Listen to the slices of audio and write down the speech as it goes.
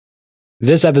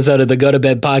This episode of the Go to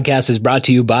Bed podcast is brought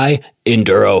to you by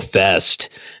Enduro Fest.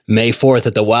 May 4th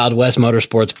at the Wild West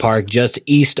Motorsports Park just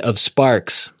east of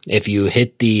Sparks. If you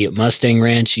hit the Mustang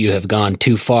Ranch, you have gone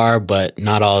too far, but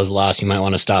not all is lost. You might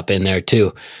want to stop in there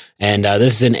too. And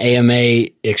this is an AMA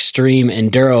Extreme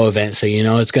Enduro event, so you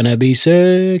know it's going to be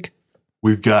sick.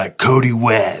 We've got Cody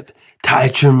Webb, Ty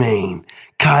Tremaine,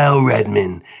 Kyle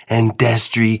Redmond, and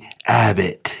Destry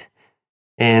Abbott.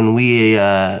 And we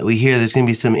hear there's going to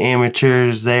be some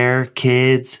amateurs there,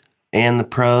 kids, and the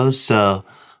pros. So,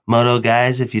 moto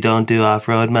guys, if you don't do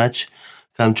off-road much,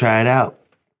 come try it out.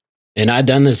 And I've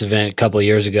done this event a couple of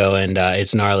years ago, and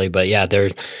it's gnarly. But yeah,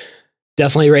 they're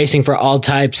definitely racing for all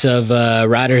types of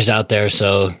riders out there.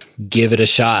 So give it a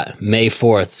shot. May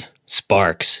 4th,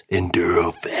 Sparks.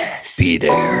 Enduro Fest. Be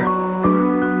there.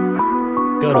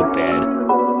 Go to bed.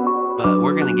 But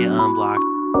we're going to get unblocked.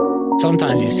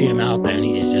 Sometimes you see him out there and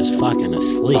he's just fucking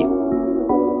asleep.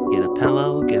 Get a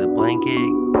pillow, get a blanket.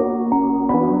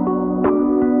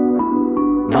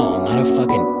 No, I'm not a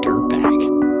fucking dirtbag.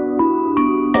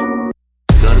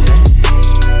 Go to bed.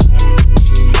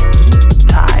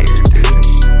 Tired, dude.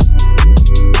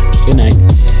 Good night.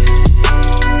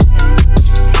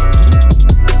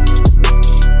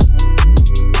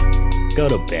 Go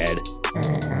to bed.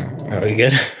 Are we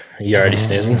good? You already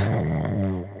snoozing?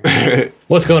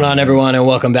 What's going on, everyone, and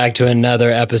welcome back to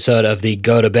another episode of the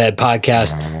Go to Bed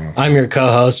podcast. I'm your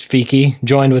co-host, Fiki,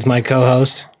 joined with my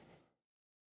co-host,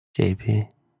 JP.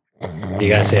 You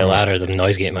gotta say it louder. The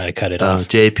noise gate might have cut it off.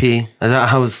 JP. I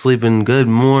thought I was sleeping. Good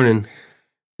morning.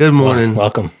 Good morning.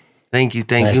 Welcome. Thank you.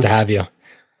 Nice to have you.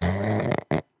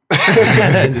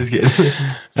 Just kidding.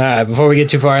 All right, before we get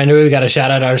too far into it, we got to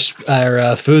shout out our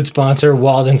food sponsor,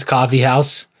 Walden's Coffee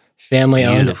House.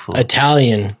 Family-owned, Beautiful.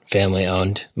 Italian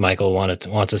family-owned. Michael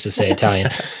wants us to say Italian.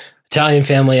 Italian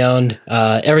family-owned.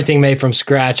 Everything made from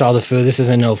scratch, all the food. This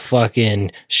isn't no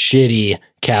fucking shitty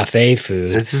cafe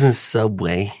food. This isn't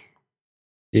Subway.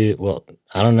 Dude, well,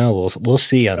 I don't know. We'll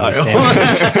see on these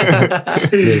sandwiches.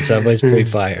 Dude, Subway's pretty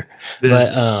fire.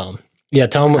 But, yeah,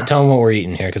 tell them what we're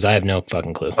eating here, because I have no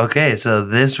fucking clue. Okay, so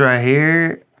this right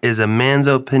here is a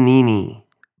Manzo Panini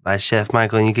by Chef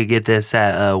Michael, and you could get this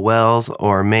at Wells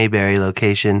or Mayberry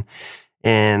location.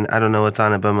 And I don't know what's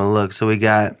on it, but I'm gonna look. So we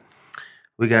got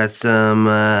some.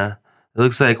 It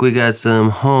looks like we got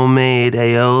some homemade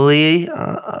aioli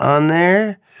on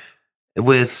there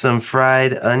with some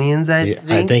fried onions. I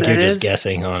think you're just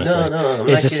guessing. Honestly, No,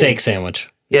 it's a steak sandwich.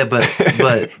 Yeah, but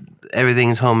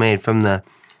everything's homemade, from the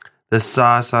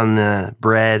sauce on the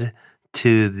bread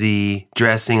to the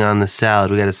dressing on the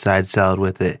salad. We got a side salad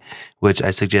with it, which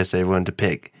I suggest everyone to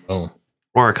pick. Oh.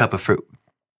 Or a cup of fruit.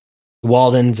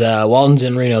 Walden's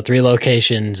in Reno, 3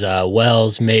 locations,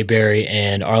 Wells, Mayberry,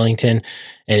 and Arlington.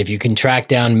 And if you can track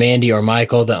down Mandy or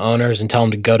Michael, the owners, and tell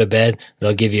them to go to bed,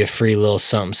 they'll give you a free little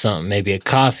something. Maybe a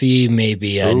coffee,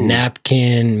 maybe a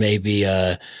napkin, maybe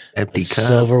a Empty cup.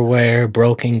 Silverware,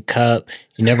 broken cup.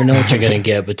 You never know what you're going to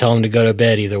get, but tell them to go to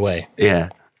bed either way. Yeah.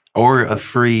 Or a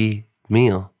free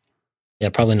meal. Yeah,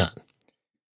 probably not,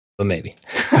 but maybe.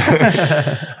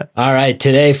 All right,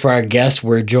 today for our guest,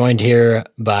 we're joined here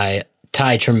by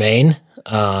Ty Tremaine.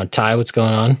 Ty, what's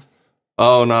going on?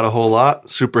 Oh, not a whole lot.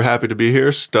 Super happy to be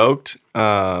here. Stoked.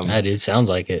 Dude, sounds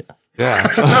like it. Yeah.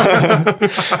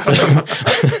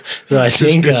 So I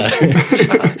think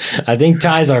I think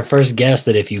Ty's our first guest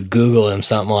that if you Google him,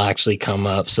 something will actually come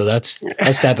up. So that's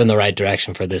a step in the right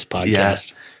direction for this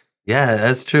podcast. Yeah,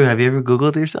 that's true. Have you ever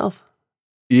Googled yourself?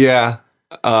 Yeah.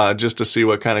 Just to see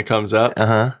what kind of comes up.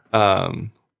 Uh-huh.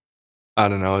 I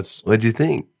don't know. What'd you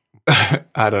think?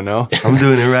 I don't know. I'm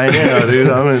doing it right now, dude.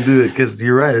 I'm going to do it because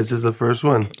you're right. This is the first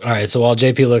one. All right. So while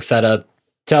JP looks that up,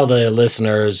 tell the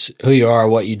listeners who you are,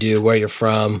 what you do, where you're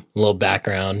from, a little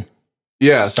background.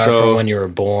 Yeah. Start from when you were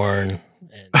born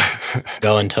and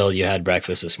go until you had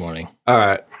breakfast this morning. All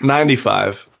right.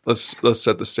 95. Let's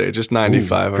set the stage. It's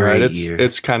 95. Ooh, all right. great year.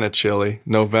 It's kind of chilly.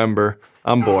 November.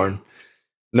 I'm born.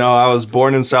 No, I was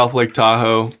born in South Lake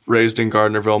Tahoe, raised in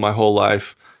Gardnerville my whole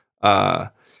life,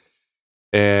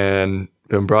 and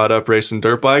been brought up racing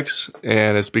dirt bikes,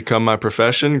 and it's become my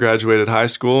profession. Graduated high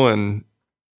school and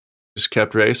just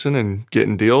kept racing and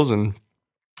getting deals, and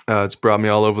it's brought me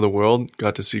all over the world.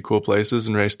 Got to see cool places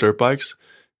and race dirt bikes,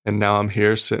 and now I'm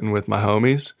here sitting with my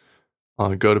homies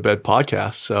on a Go to Bed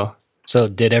podcast. So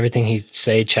did everything he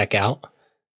say check out?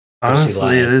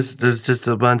 Honestly, there's just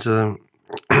a bunch of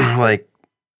like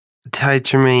Ty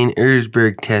Tremaine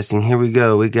Erzberg testing. Here we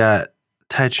go. We got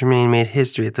Ty Tremaine made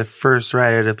history at the first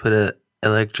rider to put a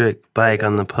electric bike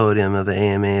on the podium of an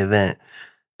AMA event.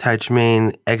 Ty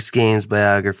Tremaine X Games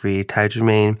biography. Ty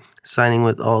Tremaine signing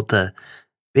with Alta.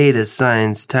 Beta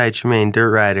Signs, Ty Tremaine,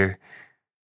 Dirt Rider.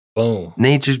 Boom.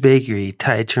 Nature's Bakery,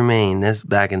 Ty Tremaine. That's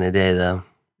back in the day, though.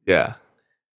 Yeah.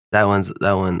 That one.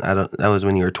 That was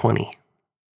when you were 20.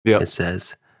 Yeah. It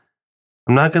says.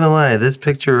 I'm not gonna lie. This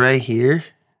picture right here.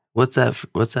 What's that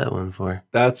one for?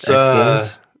 That's X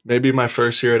Games? maybe my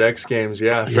first year at X Games.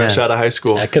 Yeah, fresh out of high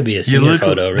school. That could be a senior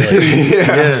photo, really.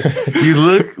 Yeah. You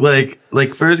look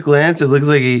like first glance, it looks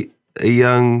like a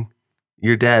young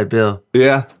your dad, Bill.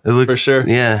 Yeah, It looks for sure.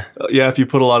 Yeah, Yeah, if you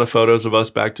put a lot of photos of us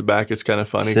back to back, it's kind of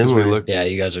funny because we Similar. look Yeah,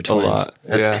 you guys are a twins. lot.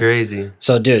 that's Yeah. crazy.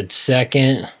 So, dude,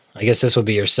 I guess this would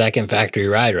be your second factory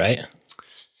ride, right?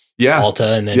 Yeah,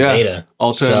 Alta and then Yeah. Beta.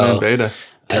 Alta So, and then Beta.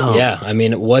 Dope. yeah, I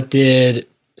mean, what did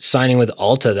signing with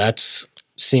Alta, that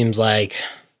seems like,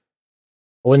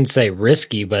 I wouldn't say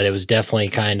risky, but it was definitely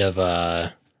kind of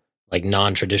a like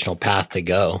non-traditional path to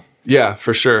go. Yeah,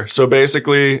 for sure. So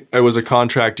basically, it was a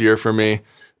contract year for me.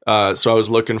 So I was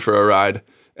looking for a ride,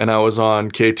 and I was on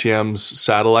KTM's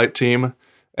satellite team,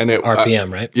 and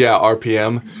RPM, right? Yeah,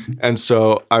 RPM. And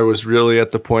so I was really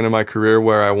at the point in my career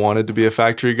where I wanted to be a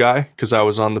factory guy because I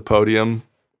was on the podium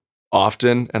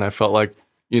often, and I felt like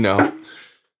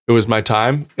it was my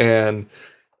time. And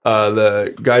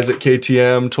the guys at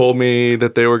KTM told me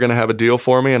that they were going to have a deal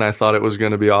for me, and I thought it was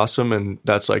going to be awesome. And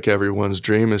that's like everyone's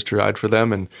dream, is to ride for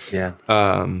them. And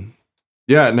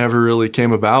Yeah, it never really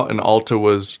came about. And Alta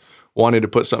was wanting to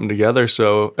put something together.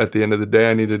 So at the end of the day,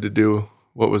 I needed to do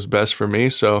what was best for me.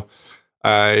 So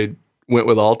I went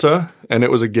with Alta, and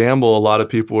it was a gamble. A lot of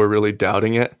people were really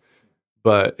doubting it,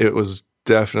 but it was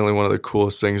definitely one of the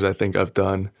coolest things I think I've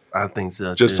done. I think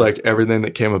so. Just too. like everything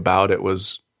that came about, it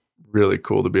was really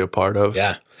cool to be a part of.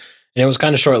 Yeah. And it was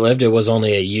kind of short lived. It was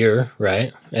only a year,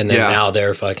 right? And then now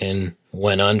they're fucking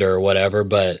went under or whatever.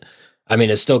 But I mean,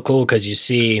 it's still cool because you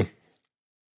see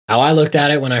how I looked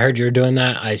at it when I heard you were doing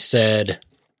that. I said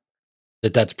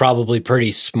that that's probably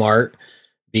pretty smart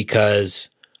because,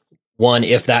 one,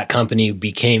 if that company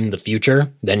became the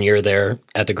future, then you're there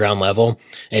at the ground level.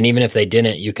 And even if they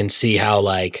didn't, you can see how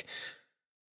like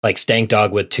Stank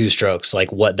Dog with 2-strokes,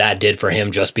 like what that did for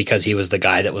him just because he was the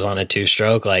guy that was on a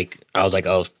 2-stroke. Like I was like,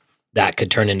 oh, that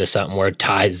could turn into something where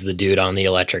Ty's the dude on the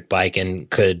electric bike and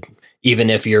could, even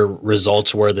if your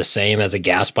results were the same as a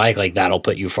gas bike, like that'll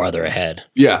put you farther ahead.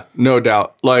 Yeah, no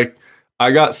doubt. Like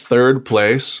I got third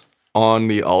place on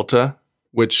the Alta,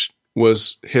 which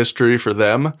was history for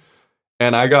them.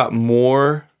 And I got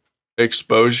more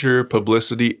exposure,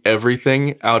 publicity,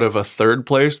 everything out of a third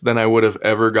place than I would have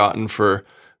ever gotten for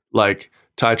like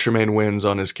Ty Tremaine wins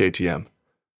on his KTM.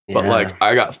 But like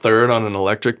I got third on an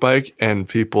electric bike, and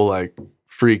people like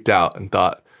freaked out and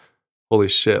thought, holy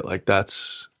shit, like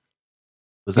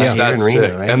was that that's here in Reno,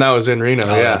 sick. right? And that was in Reno, Oh,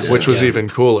 that's which sick, was yeah. even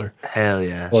cooler. Hell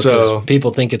yeah. Well, So- 'cause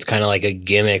people think it's kind of like a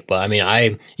gimmick, but I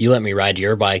mean, you let me ride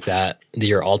your bike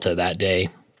your Alta that day,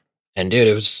 and dude,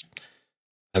 it was.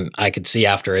 I could see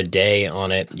after a day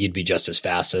on it, you'd be just as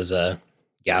fast as a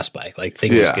gas bike. Like,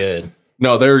 thing was good.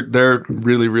 No, they're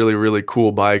really, really, really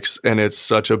cool bikes, and it's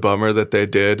such a bummer that they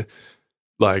did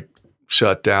like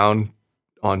shut down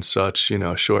on such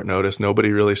short notice.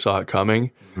 Nobody really saw it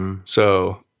coming,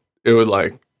 so it was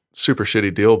like super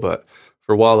shitty deal. But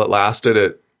for a while it lasted,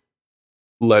 it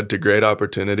led to great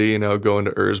opportunity. Going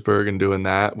to Erzberg and doing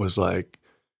that was like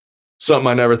something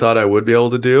I never thought I would be able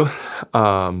to do.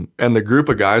 And the group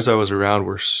of guys I was around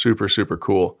were super, super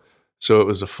cool. So it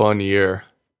was a fun year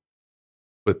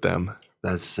with them.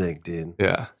 That's sick, dude.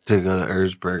 Yeah. To go to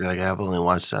Erzberg, like I've only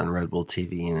watched it on Red Bull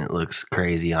TV, and it looks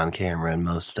crazy on camera, and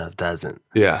most stuff doesn't.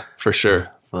 Yeah, for sure.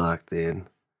 Fuck, dude.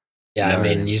 Yeah, I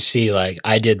mean, you see, like,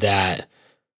 I did that,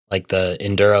 like the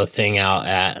enduro thing out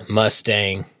at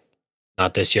Mustang,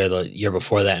 not this year, the year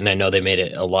before that. And I know they made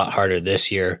it a lot harder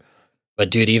this year. But,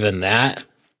 dude, even that,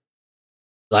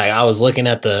 like, I was looking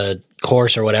at the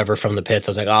course or whatever from the pits.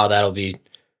 I was like, oh, it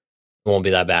won't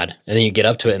be that bad. And then you get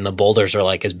up to it, and the boulders are,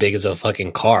 like, as big as a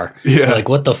fucking car. Yeah. Like,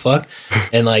 what the fuck?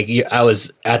 And, like, I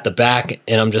was at the back,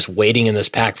 and I'm just waiting in this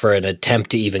pack for an attempt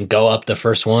to even go up the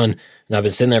first one. And I've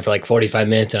been sitting there for, like, 45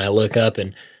 minutes, and I look up,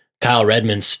 and Kyle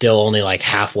Redmond's still only, like,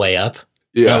 halfway up.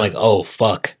 Yeah. And I'm like, oh,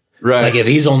 fuck. Right. Like, if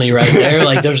he's only right there,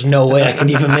 like, there's no way I can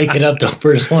even make it up the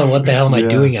first one. What the hell am I Yeah.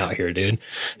 doing out here, dude?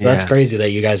 So that's Yeah. crazy that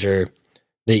you guys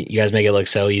make it look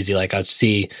so easy. Like, I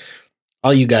see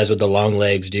all you guys with the long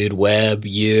legs, dude. Webb,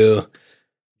 you,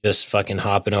 just fucking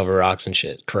hopping over rocks and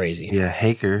shit. Crazy. Yeah,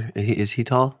 Haker. Is he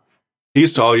tall?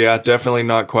 He's tall, yeah. Definitely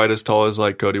not quite as tall as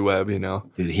like Cody Webb,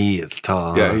 Dude, he is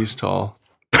tall. Yeah, huh? he's tall.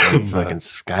 fucking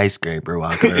skyscraper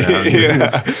walking around.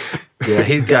 Yeah. Yeah,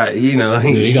 he's got, you know.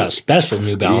 Dude, he got special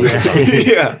New Balances on.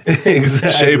 Yeah.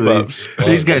 Exactly. Shape ups.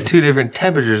 He's got two different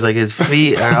temperatures. Like his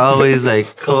feet are always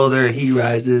like colder. He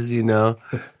rises, you know.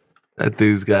 That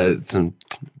dude's got some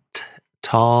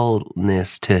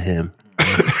tallness to him.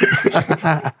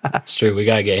 It's true. We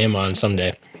gotta get him on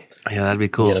someday. Yeah, that'd be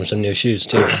Get cool. him some new shoes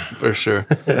too. For sure.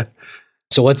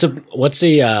 So what's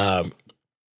the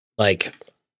like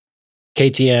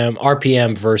KTM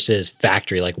RPM versus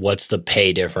factory? Like, what's the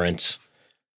pay difference?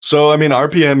 So I mean,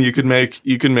 RPM, you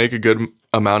can make a good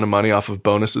amount of money off of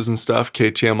bonuses and stuff.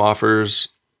 KTM offers,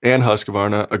 and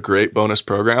Husqvarna, a great bonus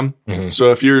program. Mm-hmm.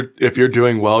 So if you're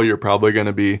doing well, you're probably going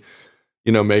to be,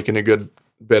 you know, making a good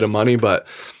bit of money. But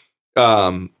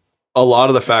a lot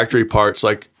of the factory parts,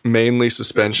 like mainly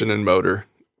suspension and motor,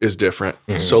 is different.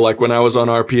 Mm-hmm. So like when I was on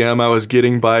RPM, I was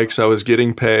getting bikes, I was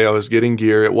getting pay, I was getting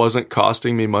gear. It wasn't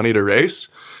costing me money to race.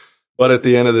 But at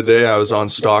the end of the day, I was on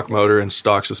stock motor and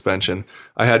stock suspension.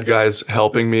 I had guys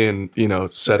helping me and, you know,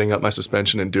 setting up my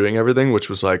suspension and doing everything, which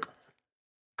was like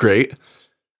great.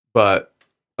 But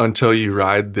until you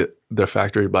ride the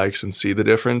factory bikes and see the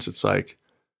difference, it's like,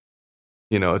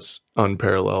 you know, it's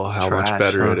unparalleled how much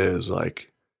better it is.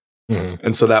 Like,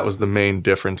 and so that was the main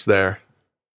difference there.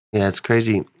 Yeah, it's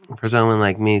crazy. For someone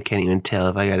like me who can't even tell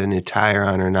if I got a new tire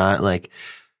on or not, like,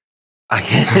 I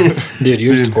can't. Dude,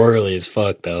 you're squirrely as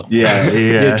fuck, though. Yeah.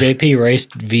 Dude, JP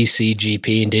raced VC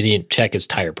GP and didn't even check his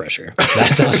tire pressure.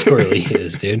 That's how squirrely he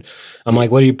is, dude. I'm like,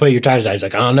 what do you put your tires on? He's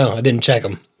like, I don't know. I didn't check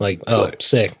them. Like, oh,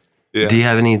 sick. Yeah. Do you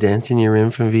have any dents in your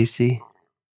rim from VC?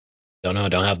 Don't know.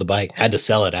 Don't have the bike. Had to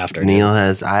sell it after. Neil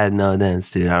has. I had no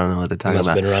dents, dude. I don't know what they're talking Must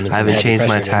have about. been running I some haven't heavy changed my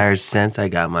pressure, dude. tires since I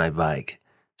got my bike.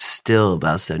 Still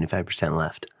about 75%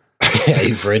 left. Yeah,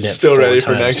 you've ridden it Still 4 ready for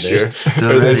times, next dude. year.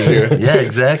 Still Or this ready. year. Yeah,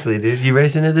 exactly, dude. You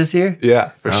racing it this year? Yeah,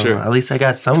 for Oh, sure. At least I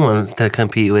got someone to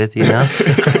compete with, you know?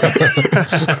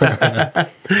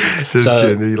 Just So-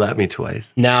 kidding. You lapped me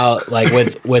twice. Now, like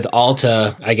with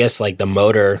Alta, I guess like the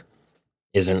motor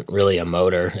isn't really a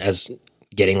motor as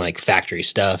getting like factory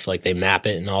stuff. Like they map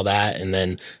it and all that, and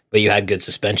then but you had good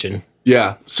suspension.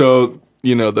 Yeah. So,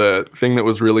 you know, the thing that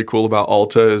was really cool about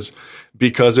Alta is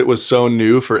because it was so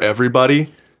new for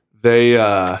everybody, they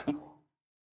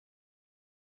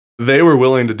were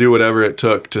willing to do whatever it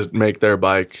took to make their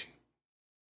bike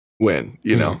win,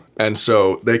 you know? And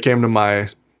so they came to my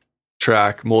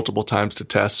track multiple times to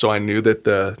test. So I knew that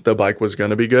the bike was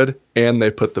going to be good, and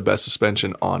they put the best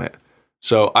suspension on it.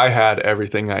 So I had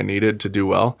everything I needed to do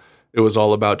well. It was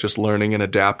all about just learning and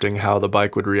adapting how the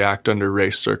bike would react under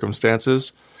race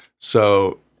circumstances.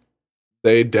 So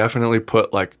they definitely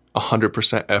put like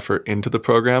 100% effort into the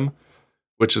program,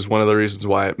 which is one of the reasons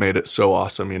why it made it so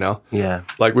awesome, you know? Yeah.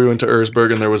 Like we went to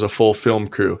Erzberg and there was a full film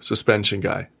crew, suspension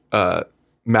guy,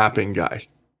 mapping guy,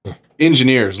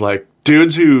 engineers, like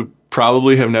dudes who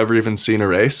probably have never even seen a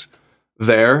race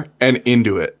there and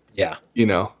into it, Yeah. you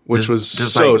know, which was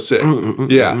just so like, sick.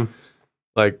 Yeah.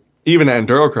 Like even at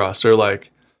Endurocross, they're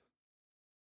like,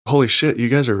 holy shit, you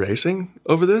guys are racing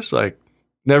over this? Like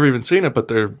never even seen it, but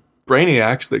they're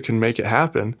brainiacs that can make it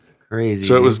happen. Crazy.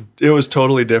 So it was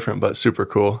totally different, but super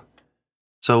cool.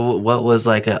 So what was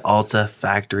like an Alta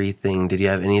factory thing? Did you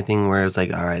have anything where it's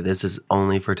like, all right, this is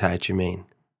only for Ty Tremaine?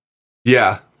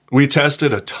 Yeah. We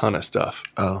tested a ton of stuff.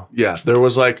 Oh. Yeah. There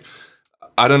was like,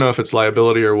 I don't know if it's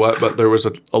liability or what, but there was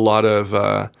a lot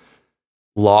of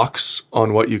locks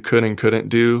on what you could and couldn't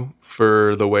do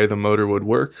for the way the motor would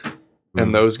work.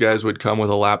 And those guys would come with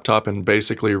a laptop and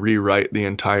basically rewrite the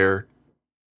entire,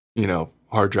 you know,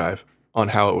 hard drive on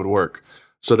how it would work.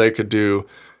 So they could do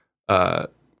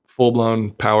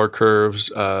full-blown power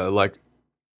curves, like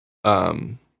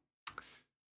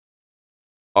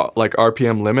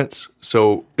RPM limits.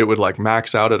 So it would like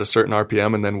max out at a certain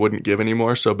RPM and then wouldn't give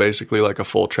anymore. So basically like a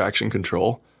full traction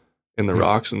control in the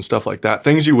rocks and stuff like that.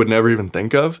 Things you would never even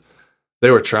think of.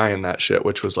 They were trying that shit,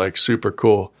 which was like super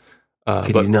cool.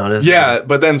 Could But you notice? yeah,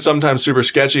 but then sometimes super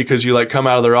sketchy because you like come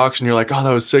out of the rocks and you're like, oh,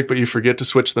 that was sick, but you forget to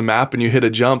switch the map and you hit a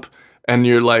jump and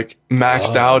you're like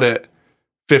maxed out at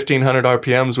 1,500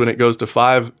 RPMs when it goes to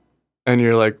 5, and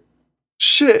you're like,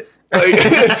 shit,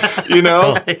 like, you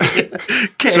know.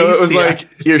 So it was like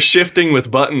you're shifting with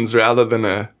buttons rather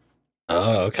than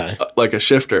Oh, okay. like a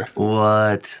shifter.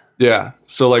 What? Yeah.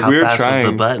 So like How we were fast was trying.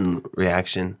 the button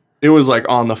reaction? It was like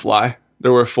on the fly.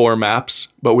 There were 4 maps,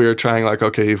 but we were trying like,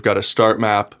 okay, you've got a start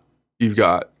map, you've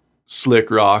got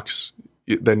slick rocks,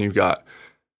 then you've got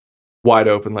wide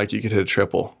open, like you could hit a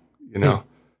triple, you know?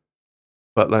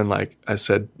 But then like I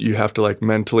said, you have to like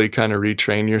mentally kind of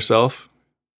retrain yourself.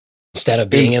 Instead of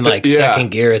being in like yeah,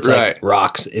 second gear, it's right. like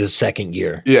rocks is second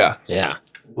gear. Yeah. Yeah.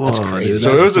 That's Whoa, crazy. dude,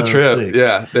 So it that's was a trip. sick.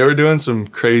 Yeah, they were doing some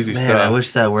crazy Man, stuff. I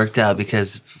wish that worked out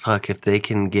because fuck, if they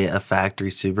can get a factory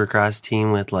supercross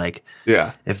team with like,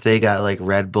 Yeah, if they got like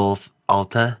Red Bull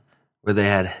Alta, where they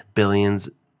had billions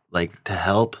like to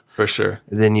help, for sure.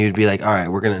 then you'd be like, all right,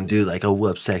 we're gonna do like a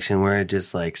whoop section where it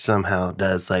just like somehow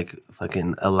does like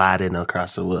fucking Aladdin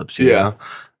across the whoops. You Yeah. know?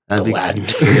 I think- Aladdin. You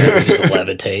just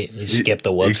levitate. You skip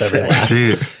the whoops every lap.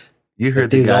 Dude, you heard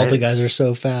Dude, the the guy, Alta guys are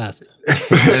so fast. and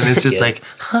it's just Yeah. like,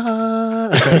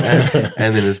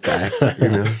 and then it's back. You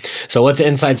know, So what's the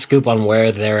inside scoop on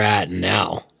where they're at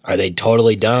now? Are they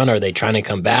totally done? Are they trying to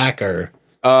come back? Or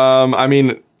I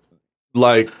mean,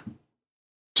 like,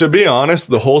 to be honest,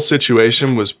 the whole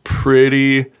situation was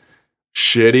pretty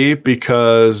shitty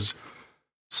because,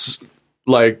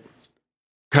 like,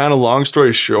 kind of long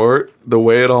story short, the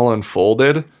way it all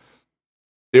unfolded,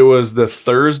 it was the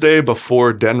Thursday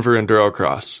before Denver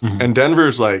Endurocross. Mhm. And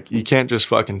Denver's like, you can't just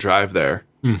fucking drive there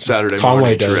Saturday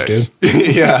Conway morning to does,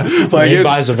 race. Yeah. Like, he it's,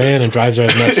 buys a van and drives there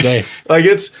the next day. like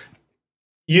it's,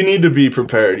 you need to be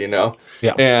prepared, you know?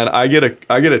 Yeah. And I get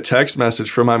a text message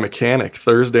from my mechanic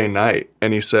Thursday night,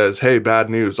 and he says, "Hey, bad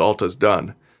news, Alta's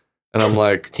done." And I'm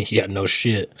like, Yeah, no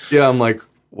shit. yeah, I'm like,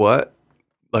 what?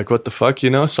 Like, what the fuck, you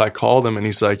know? So I called him, and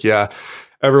he's like, yeah,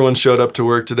 everyone showed up to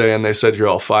work today, and they said you're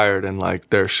all fired, and like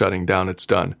they're shutting down. It's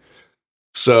done.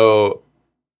 So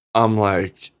I'm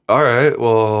like, all right,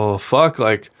 well, fuck,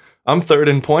 like I'm third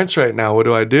in points right now. What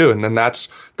do I do? And then that's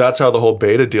how the whole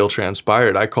Beta deal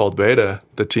transpired. I called Beta,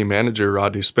 the team manager,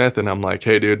 Rodney Smith, and I'm like,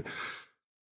 hey, dude,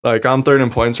 like I'm third in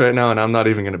points right now, and I'm not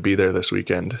even going to be there this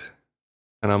weekend.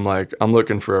 And I'm like, I'm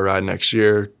looking for a ride next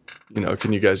year. You know,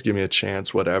 can you guys give me a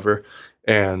chance, whatever?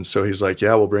 And so he's like,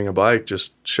 yeah, we'll bring a bike.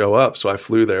 Just show up. So I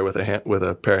flew there with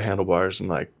a pair of handlebars and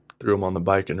like threw them on the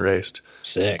bike and raced.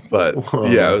 Sick. But Whoa.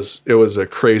 yeah, it was a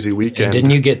crazy And weekend. didn't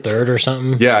you get third or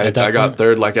something? Yeah, at that I got point?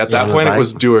 third. Like at Yeah, that point, bike. it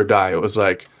was do or die. It was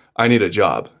like, I need a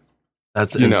job,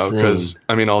 that's you know, insane. because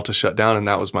I mean, Alta shut down and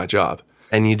that was my job.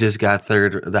 And you just got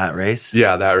third that race.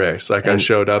 Yeah, that race. Like I And-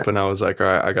 showed up and I was like, all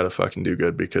right, I got to fucking do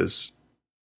good because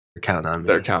You're counting on me.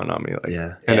 they're counting on me. Like,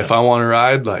 Yeah, and Yeah. if I want to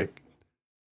ride, like,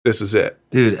 this is it.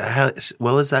 dude.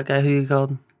 What was that guy who you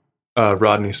called?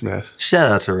 Rodney Smith. Shout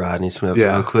out to Rodney Smith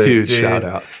Yeah, real quick. huge dude. shout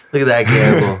out. Look at that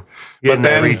gamble. Getting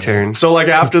that then- return. So like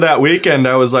after that weekend,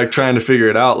 I was like trying to figure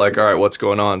it out. Like, all right, what's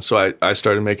going on? So I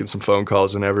started making some phone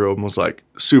calls, and everyone was like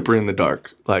super in the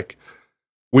dark. Like,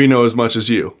 we know as much as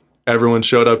you. Everyone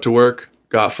showed up to work,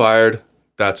 got fired.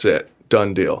 That's it.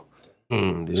 Done deal.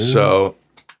 Dang, dude. So,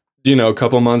 you know, a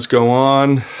couple months go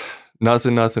on,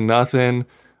 nothing.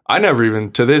 I never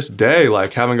even to this day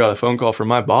like haven't got a phone call from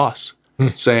my boss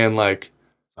saying like,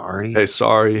 sorry. hey,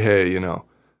 sorry, hey, you know,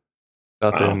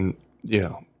 nothing, you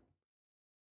know.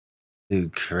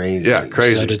 Dude, crazy. Yeah,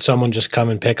 crazy. So did someone just come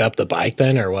and pick up the bike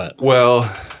then, or what? Well,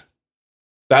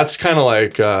 that's kind of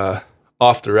like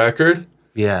off the record,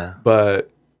 Yeah. but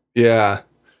yeah,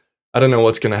 I don't know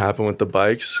what's going to happen with the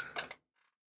bikes.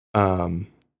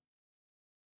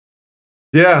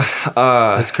 Yeah,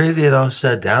 It's crazy it all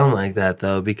shut down like that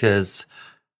though, because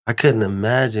I couldn't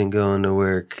imagine going to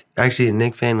work. Actually,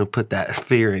 Nick Fan would put that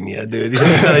fear in you, dude. He'll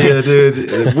tell you,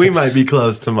 dude, we might be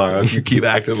closed tomorrow if you keep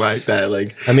acting like that.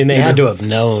 Like, I mean, they had to have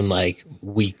known like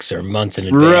weeks or months in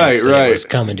advance Right, that right. it was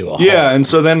coming to a halt. yeah, and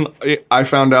so then I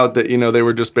found out that, you know, they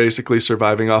were just basically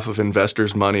surviving off of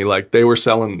investors' money. Like they were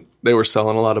selling a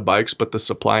lot of bikes, but the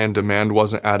supply and demand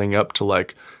wasn't adding up to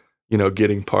like, you know,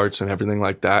 getting parts and everything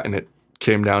like that. And it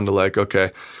came down to like,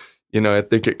 okay, you know, I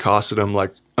think it costed them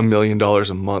like $1 million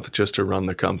a month just to run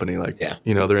the company. Like, Yeah.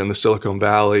 you know, they're in the Silicon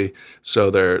Valley,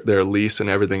 so their lease and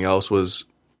everything else was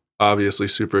obviously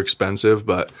super expensive,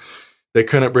 but they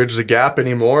couldn't bridge the gap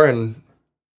anymore. And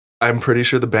I'm pretty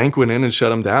sure the bank went in and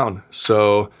shut them down.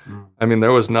 So, I mean,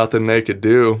 there was nothing they could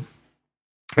do.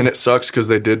 And it sucks because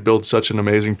they did build such an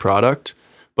amazing product.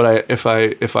 But if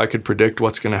I could predict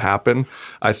what's going to happen,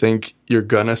 I think you're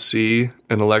going to see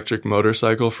an electric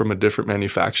motorcycle from a different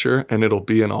manufacturer, and it'll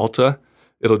be an Alta.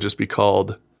 It'll just be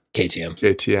called KTM.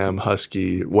 KTM,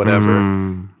 Husky, whatever.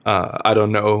 mm, I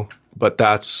don't know, but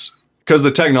that's because the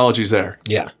technology's there.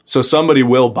 Yeah. So somebody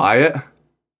will buy it.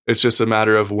 It's just a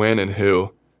matter of when and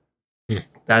who.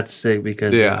 that's sick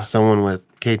because Yeah. of someone with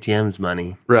KTM's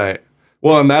money. Right.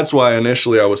 Well, and that's why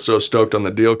initially I was so stoked on the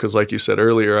deal because, like you said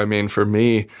earlier, I mean, for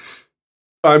me,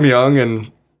 I'm young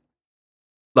and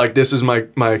like this is my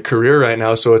career right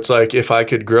now. So it's like if I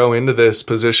could grow into this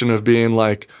position of being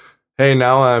like, hey,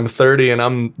 now I'm 30 and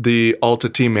I'm the Alta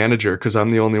team manager because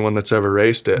I'm the only one that's ever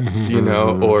raced it, you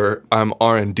know, or I'm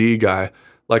R&D guy.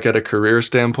 Like at a career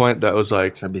standpoint, that was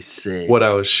like That'd be sick. what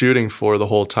I was shooting for the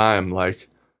whole time. Like,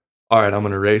 all right, I'm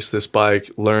going to race this bike,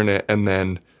 learn it, and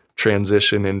then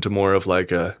transition into more of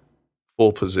like a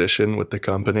full position with the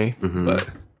company.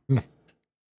 Mm-hmm.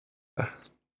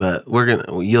 But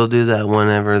you'll do that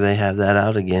whenever they have that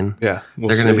out again. Yeah.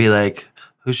 They're going to be like,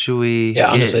 who should we Yeah,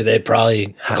 get? honestly, they'd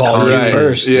probably call you Right.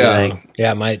 first. Yeah.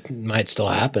 Yeah, might still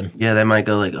happen. Yeah, they might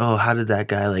go like, oh, how did that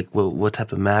guy, like, what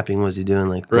type of mapping was he doing?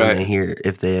 Like, when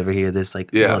if they ever hear this, like,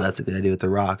 oh, that's a good idea with the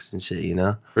rocks and shit, you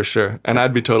know? For sure. And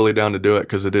I'd be totally down to do it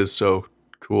because it is so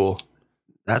cool.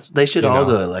 They should all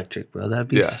go electric, bro. That'd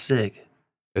be sick.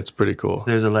 It's pretty cool.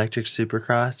 There's electric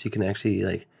supercross. You can actually,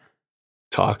 like,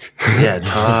 talk.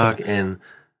 Talk and...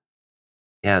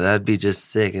 Yeah, that'd be just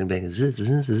sick. And be like, zzz,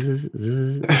 zzz, zzz,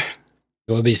 zzz.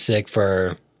 It would be sick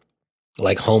for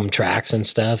like home tracks and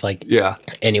stuff. Like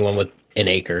anyone with an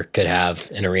acre could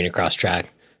have an arena cross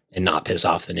track and not piss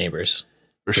off the neighbors.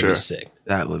 For sure. Sick.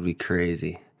 That would be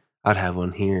crazy. I'd have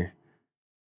one here.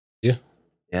 Yeah.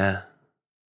 Yeah.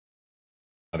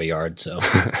 I have a yard, so.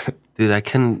 Dude, I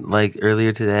couldn't, like,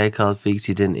 earlier today I called Feeks,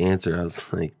 he didn't answer. I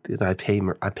was like, dude, I pay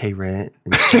rent.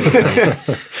 And shit.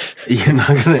 Like, you're not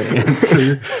going to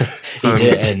answer. He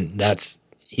did, and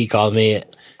he called me,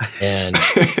 and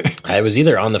I was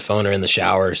either on the phone or in the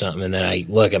shower or something, and then I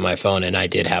look at my phone, and I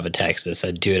did have a text that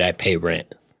said, dude, I pay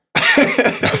rent.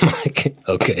 I'm like,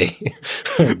 okay,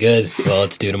 good. Well,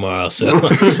 it's due tomorrow, so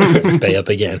pay up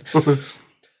again. All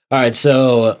right,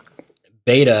 so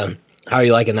Beta, how are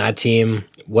you liking that team?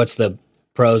 What's the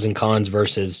pros and cons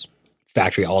versus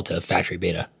factory Alta, factory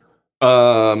Beta?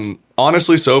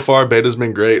 Honestly, so far, Beta's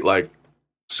been great. Like,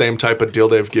 same type of deal.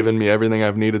 They've given me everything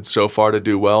I've needed so far to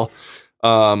do well.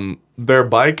 Their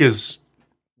bike is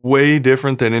way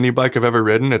different than any bike I've ever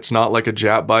ridden. It's not like a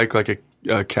Jap bike, like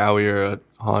a Cowie or a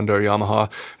Honda or Yamaha.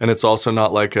 And it's also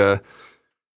not like a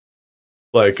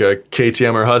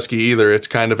KTM or Husky either. It's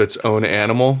kind of its own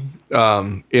animal.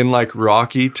 In like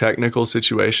rocky technical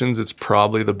situations, it's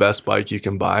probably the best bike you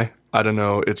can buy. I don't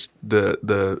know. It's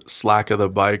the slack of the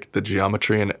bike, the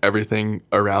geometry and everything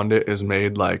around it is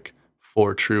made like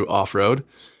for true off-road.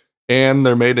 And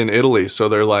they're made in Italy. So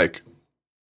they're like,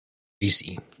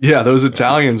 easy. Yeah, those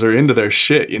Italians are into their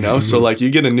shit, you know? Mm-hmm. So like you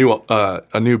get a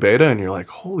new Beta and you're like,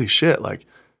 holy shit. Like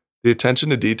the attention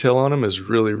to detail on them is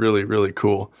really, really, really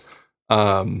cool.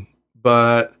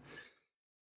 But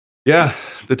yeah,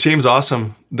 the team's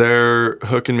awesome. They're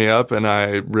hooking me up and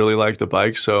I really like the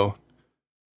bike. So,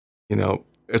 you know,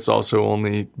 it's also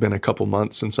only been a couple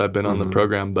months since I've been on the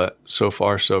program, but so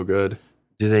far so good.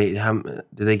 Do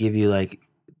they give you like,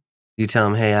 you tell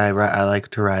them, hey, I like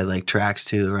to ride like tracks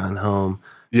too around home.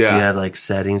 Yeah. Do you have like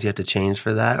settings you have to change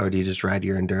for that? Or do you just ride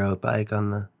your enduro bike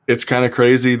on the? It's kind of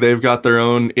crazy. They've got their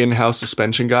own in-house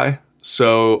suspension guy.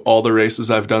 So all the races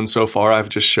I've done so far, I've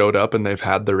just showed up and they've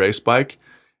had the race bike.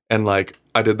 And like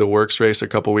I did the Works race a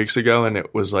couple weeks ago and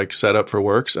it was like set up for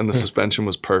Works and the suspension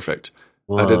was perfect.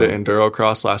 Whoa. I did an enduro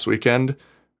cross last weekend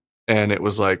and it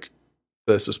was like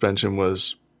the suspension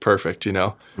was perfect, you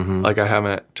know? Mm-hmm. Like I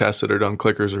haven't tested or done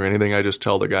clickers or anything. I just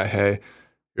tell the guy, hey,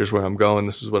 here's where I'm going.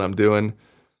 This is what I'm doing.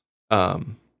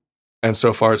 And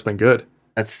so far it's been good.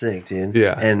 That's sick, dude.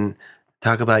 Yeah. And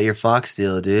talk about your Fox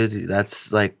deal, dude.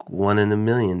 That's like 1 in a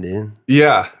million, dude.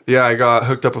 Yeah. I got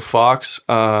hooked up with Fox.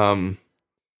 Kind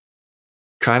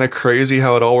of crazy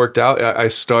how it all worked out. I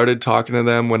started talking to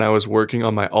them when I was working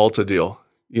on my Alta deal,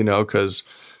 you know, because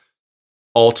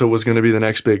Alta was going to be the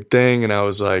next big thing. And I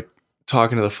was like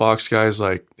talking to the Fox guys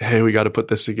like, hey, we got to put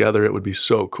this together. It would be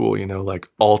so cool, you know, like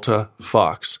Alta,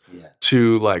 Fox,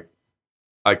 two like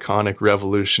iconic,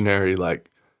 revolutionary, like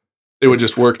it would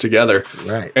just work together.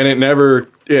 Right. And it never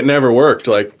worked.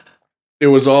 Like it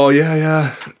was all,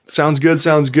 sounds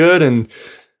good. And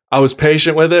I was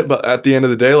patient with it, but at the end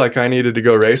of the day, like I needed to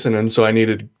go racing. And so I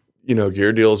needed, you know,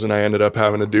 gear deals and I ended up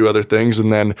having to do other things. And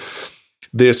then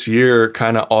this year,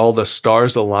 kind of all the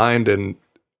stars aligned and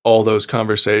all those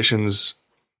conversations,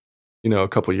 you know, a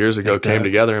couple years ago came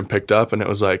together and picked up. And it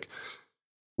was like,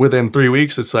 within 3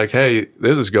 weeks, it's like, hey,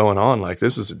 this is going on. Like,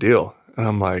 this is a deal. And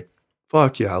I'm like,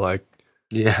 fuck yeah. Like,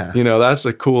 you know, that's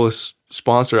the coolest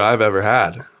sponsor I've ever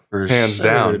had. Hands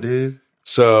down, dude.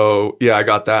 So yeah, I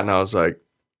got that and I was like,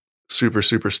 super,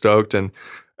 super stoked. And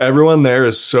everyone there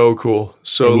is so cool.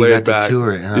 So laid back. To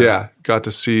tour it, huh? Yeah. Got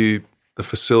to see the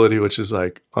facility, which is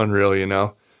like unreal, you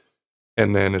know?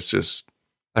 And then it's just,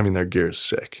 I mean, their gear is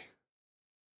sick.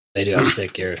 They do have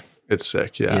sick gear. It's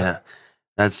sick. Yeah. Yeah.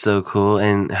 That's so cool.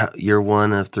 And you're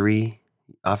one of 3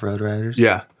 off-road riders?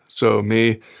 Yeah. So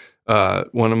me,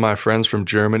 one of my friends from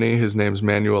Germany, his name's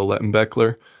Manuel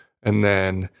Lettenbeckler. And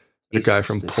then a guy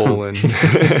from Poland.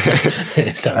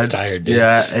 It sounds tired, dude.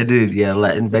 Yeah, I do. Yeah,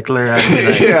 Latin Beckler. I'd be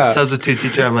like, Yeah. substitute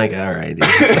teacher. I'm like, all right, dude.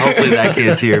 Hopefully that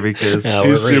kid's here because No,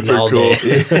 He's we're reading super all cool.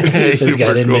 day. This Super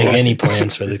guy didn't make cool. any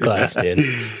plans for the class, dude.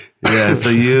 yeah. So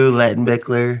you Latin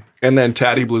Beckler. And then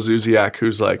Taddy Blazuziak,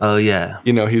 who's like, Oh yeah,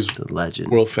 he's the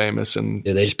legend. world famous. And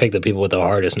Dude, they just pick the people with the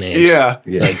hardest names. yeah,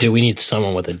 Yeah. Like, dude, we need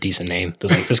someone with a decent name.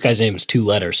 It's like, this guy's name is 2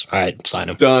 letters. All right, sign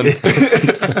him. done.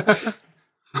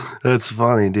 That's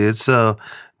funny, dude. So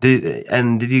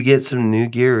did you get some new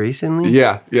gear recently?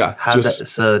 yeah.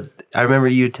 So I remember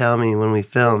you telling me when we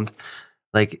filmed,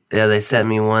 like, yeah, they sent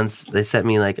me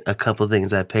like a couple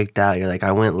things I picked out. You're like,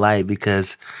 I went light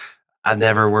because I've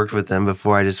never worked with them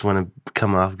before. I just want to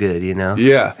come off good, you know?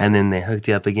 Yeah. And then they hooked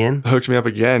you up again? Hooked me up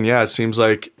again. Yeah. It seems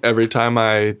like every time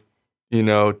I,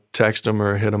 text them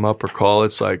or hit them up or call,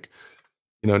 it's like,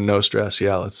 no stress.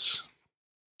 Yeah. Let's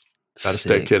got to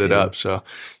stay Sick, kitted dude. up. So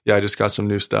yeah, I just got some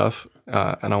new stuff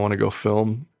and I want to go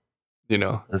film,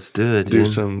 Let's do it, do dude.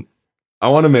 some, I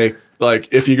want to make, like,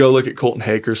 if you go look at Colton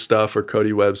Haker's stuff or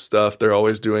Cody Webb's stuff, they're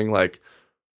always doing like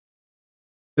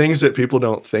things that people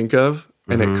don't think of.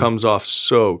 And Mhm. it comes off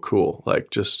so cool, like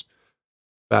just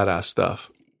badass stuff.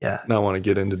 Yeah. And I want to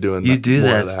get into doing You do more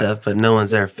that of stuff, but no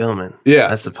one's there filming. Yeah.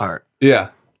 That's the part. Yeah.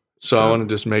 So I So- want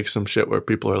to just make some shit where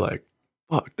people are like,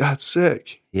 fuck, that's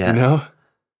sick. Yeah. You know?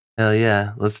 Hell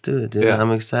yeah. Let's do it, dude. Yeah.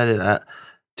 I'm excited.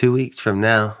 2 weeks from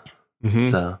now. Mhm.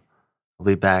 So we'll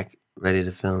be back ready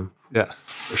to film. Yeah,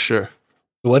 for sure.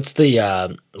 What's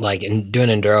the, like, in doing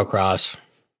endurocross?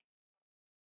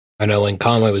 I know when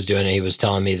Conway was doing it, he was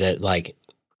telling me that, like,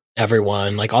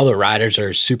 everyone, like, all the riders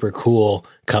are super cool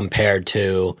compared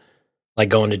to, like,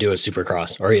 going to do a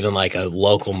supercross or even, like, a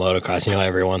local motocross.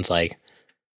 Everyone's, like,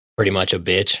 pretty much a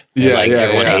bitch. And, Yeah, like, yeah,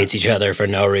 everyone yeah. hates each other for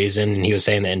no reason. And he was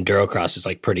saying that endurocross is,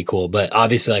 like, pretty cool. But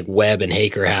obviously, like, Webb and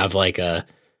Haker have, like, a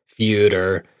feud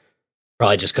or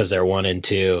probably just because they're 1 and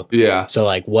 2. Yeah. So,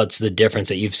 like, what's the difference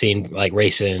that you've seen, like,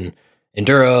 racing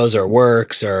enduros or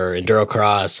works or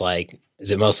endurocross? Like, is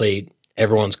it mostly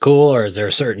everyone's cool, or is there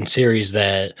a certain series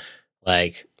that,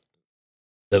 like,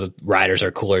 the riders are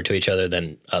cooler to each other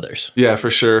than others? Yeah, for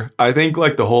sure. I think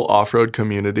like the whole off-road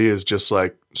community is just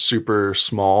like super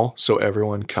small. So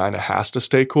everyone kind of has to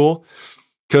stay cool.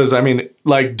 Cause I mean,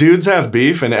 like dudes have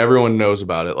beef and everyone knows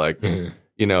about it. Like,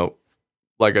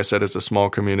 like I said, it's a small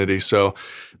community. So,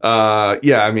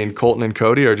 yeah, I mean, Colton and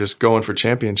Cody are just going for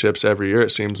championships every year,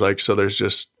 it seems like. So there's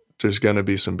going to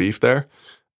be some beef there.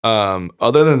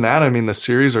 Other than that, I mean, the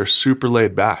series are super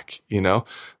laid back,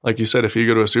 like you said, if you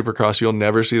go to a supercross, you'll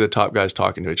never see the top guys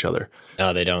talking to each other.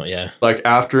 No, they don't. Yeah. Like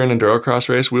after an endurocross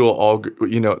race, we will all,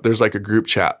 there's like a group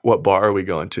chat. What bar are we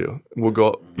going to? We'll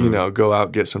go, go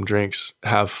out, get some drinks,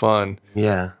 have fun.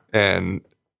 Yeah. And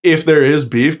if there is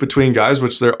beef between guys,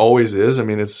 which there always is, I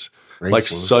mean, it's like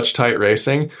Racing. such tight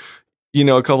racing,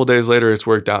 a couple days later it's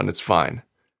worked out and it's fine.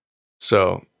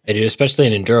 So I do, especially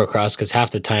in endurocross, because half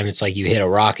the time it's like you hit a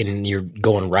rock and you're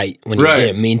going right when you Right.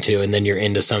 didn't mean to, and then you're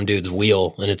into some dude's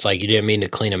wheel, and it's like you didn't mean to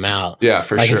clean him out. yeah,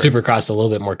 for Like sure. in supercross, a little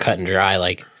bit more cut and dry.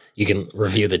 Like you can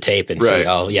review the tape and see, Right.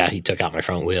 oh yeah, he took out my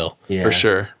front wheel. Yeah. For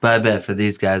sure. But I bet for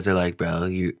these guys, they're like, bro,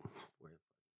 you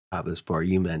top of the sport,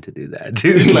 you meant to do that,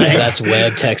 dude. Like, That's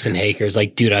Webb, Tex, and Hakers.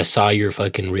 Like, dude, I saw your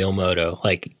fucking real moto.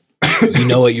 Like, you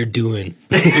know what you're doing.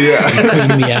 Yeah.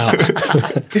 Clean me out.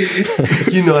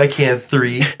 you know I can't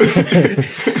 3.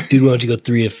 Dude, why don't you go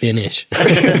 3 to finish?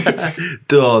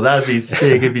 Dude, that'd be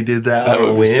sick if you did that. That on a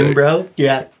would be win, sick. bro.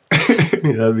 Yeah.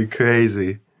 That'd be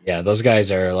crazy. Yeah, those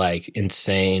guys are like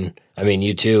insane. I mean,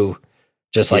 you too,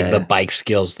 just like Yeah. the bike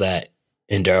skills that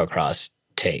endurocross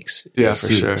takes. Yeah, is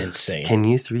for sure. Insane. Can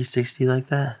you 360 like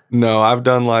that? No, I've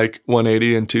done like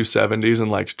 180 and 270s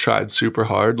and like tried super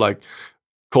hard. Like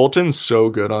Colton's so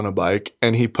good on a bike,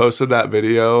 and he posted that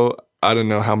video, I don't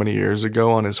know how many years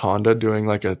ago, on his Honda doing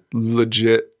like a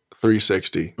legit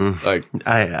 360. Mm. Like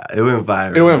It went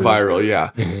viral. it went dude. viral, yeah.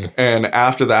 Mhm. And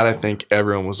after that, I think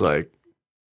everyone was like,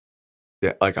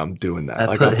 yeah, like I'm doing that. That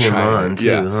like put I'm him trying. on too,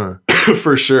 Yeah, huh?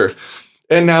 for sure.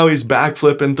 And now he's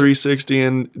backflipping 360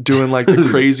 and doing like the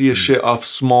craziest shit off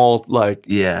small, like,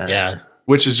 Yeah. Yeah.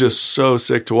 which is just so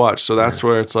sick to watch. So that's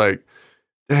where it's like,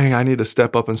 dang, I need to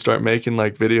step up and start making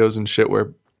like videos and shit where,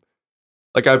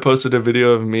 like, I posted a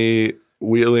video of me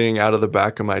wheeling out of the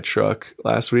back of my truck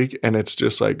last week, and it's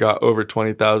just like got over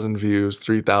 20,000 views,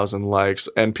 3,000 likes,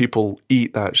 and people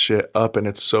eat that shit up, and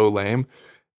it's so lame,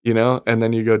 And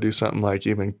then you go do something like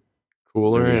even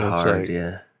cooler, Really and it's hard, like,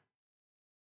 yeah.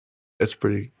 it's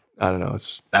pretty, I don't know,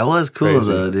 it's, That was cool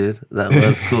Crazy. though, dude. That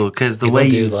was cool because the People way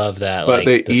do you love that. but like,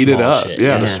 they the eat it small up. shit. Yeah,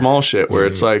 Yeah. the small shit where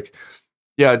it's Mhm. like,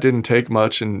 yeah, it didn't take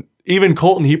much. And even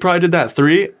Colton, he probably did that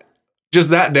 3. just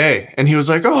that day. And he was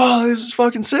like, oh, this is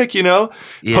fucking sick, you know?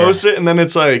 Yeah. Post it. And then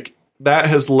it's like, that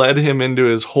has led him into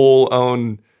his whole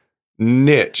own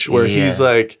niche where he's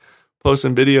like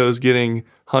posting videos, getting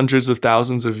hundreds of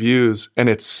thousands of views, and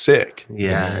it's sick.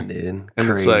 Yeah, dude. And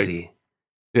Crazy. it's like,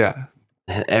 yeah.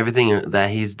 Everything that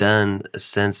he's done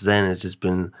since then has just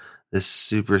been this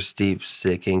super steep,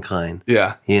 sick incline.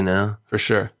 Yeah, You know? for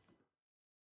sure.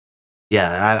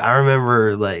 Yeah, I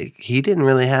remember like he didn't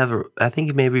really have. I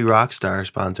think maybe Rockstar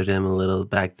sponsored him a little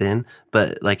back then,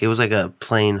 but like it was like a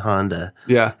plain Honda.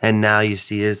 Yeah. And now you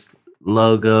see his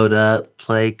logoed up,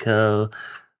 Playco,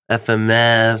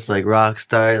 FMF, like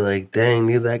Rockstar. Like, dang,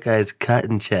 dude, that guy's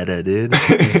cutting cheddar, dude.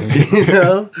 You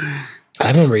know?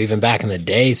 I remember even back in the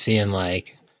day seeing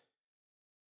like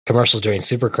commercials during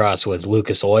Supercross with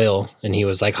Lucas Oil, and he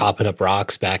was like hopping up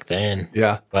rocks back then.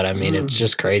 Yeah. But I mean, it's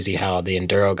just crazy how the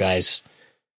enduro guys,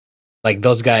 like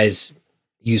those guys,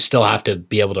 you still have to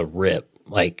be able to rip.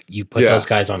 Like you put those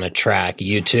guys on a track,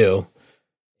 you too,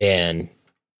 and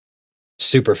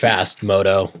super fast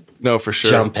moto, No, for sure.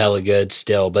 jump hella good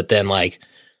still. But then like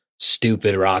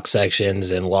stupid rock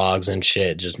sections and logs and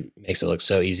shit just makes it look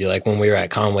so easy. Like when we were at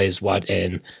Conway's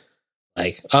and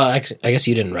like, I guess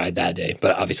you didn't ride that day,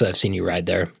 but obviously I've seen you ride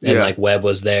there. And like Webb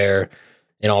was there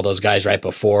and all those guys right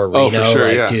before Reno. For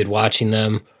sure, like, dude, watching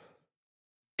them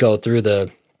go through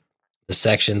the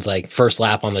sections, like first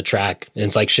lap on the track. And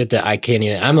it's like shit that I can't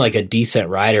even, I'm like a decent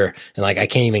rider and like I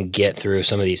can't even get through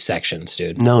some of these sections,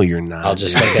 dude. No, you're not. I'll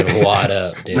just fucking wad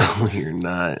up, dude. No, you're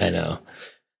not. I know.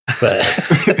 But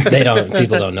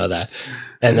people don't know that.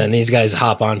 And then these guys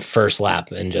hop on first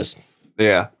lap and just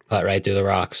putt right through the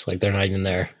rocks. Like they're not even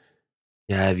there.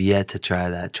 Yeah, I've yet to try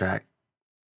that track.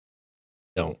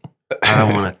 Don't. I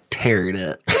don't want to tear it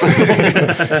up.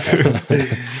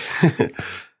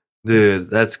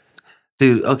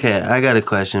 Dude, okay, I got a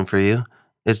question for you.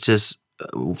 It's just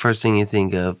first thing you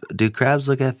think of. Do crabs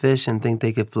look at fish and think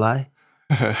they could fly?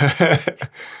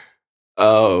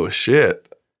 Oh, shit.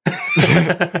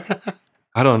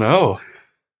 I don't know.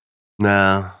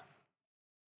 No.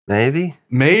 Maybe?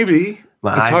 Maybe.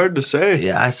 But It's hard to say.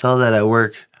 Yeah, I saw that at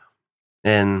work,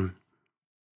 and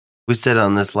we said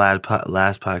on this last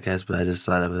podcast, but I just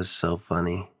thought it was so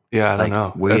funny. Yeah, I don't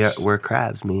know. We're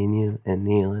crabs, me and you, and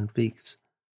Neil and Feeks.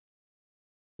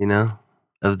 You know,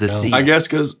 of the sea. I guess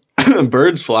because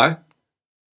birds fly.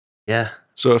 Yeah.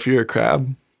 So if you're a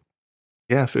crab,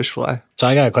 yeah, fish fly. So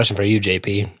I got a question for you,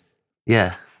 JP.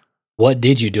 Yeah. What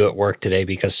did you do at work today?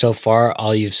 Because so far,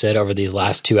 all you've said over these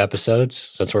last 2 episodes,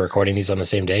 since we're recording these on the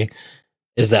same day,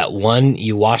 is that 1,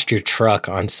 you washed your truck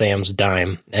on Sam's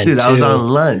dime, and Dude, 2, I was on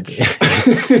lunch.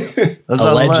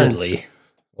 allegedly.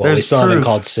 Well, we There's still haven't proof.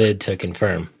 called Sid to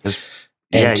confirm.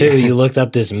 Yeah, 2, yeah. you looked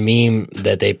up this meme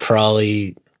that they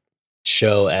probably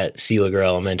show at Sealiger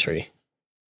Elementary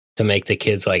to make the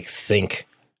kids like think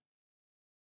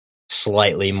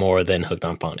slightly more than Hooked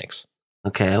on Phonics.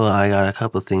 Okay, well, I got a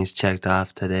couple things checked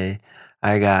off today.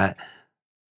 I got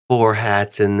 4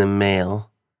 hats in the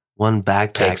mail, 1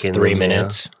 backpack Takes in 3 the mail.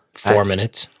 minutes, 4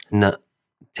 minutes. No,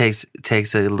 takes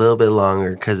a little bit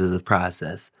longer because of the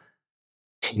process.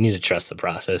 You need to trust the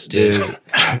process, dude. Dude,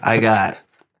 I got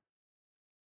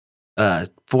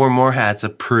 4 more hats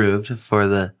approved for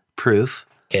the proof.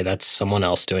 Okay, that's someone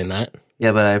else doing that.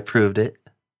 Yeah, but I approved it.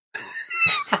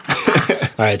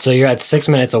 All right, so you're at 6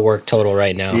 minutes of work total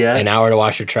right now. Yeah. An hour to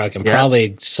wash your truck and Yeah.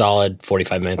 probably solid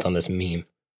 45 minutes on this meme.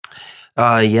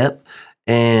 Yep.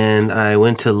 And I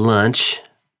went to lunch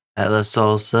at La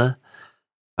Salsa.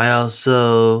 I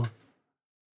also,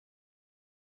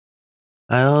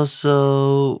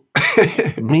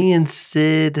 me and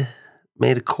Sid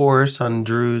made a course on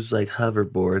Drew's like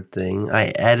hoverboard thing. I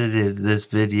edited this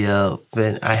video.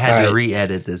 I had All to right.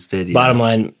 re-edit this video. Bottom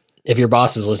line, if your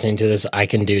boss is listening to this, I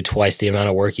can do twice the amount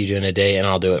of work you do in a day, and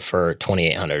I'll do it for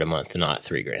 $2,800 a month, not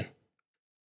 $3,000.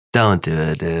 Don't do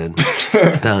it, dude.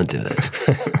 Don't do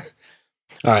it.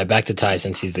 All right, back to Ty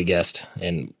since he's the guest,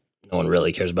 and no one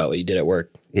really cares about what you did at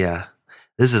work. Yeah.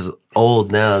 This is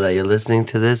old now that you're listening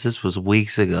to this. This was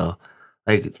weeks ago.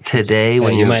 Like today Well,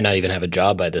 when you might not even have a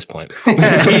job by this point.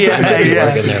 yeah, Be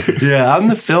working there. yeah, I'm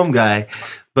the film guy,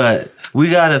 but we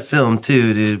gotta film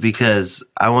too, dude, because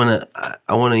I wanna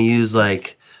use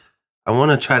like I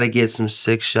wanna try to get some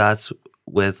sick shots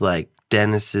with like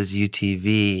Dennis's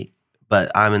UTV,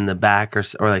 but I'm in the back or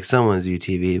like someone's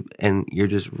UTV, and you're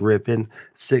just ripping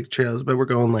sick trails, but we're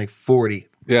going like 40.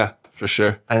 Yeah, for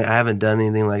sure. I haven't done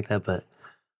anything like that, but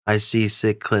I see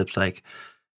sick clips like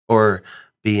or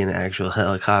be an actual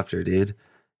helicopter, dude.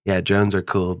 Yeah, drones are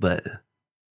cool, but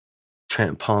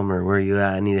Trent Palmer, where you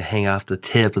at? I need to hang off the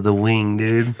tip of the wing,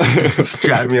 dude.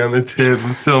 Strap me on the tip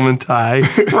and film and tie.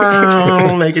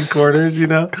 Making corners, you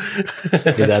know? Dude,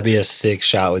 that'd be a sick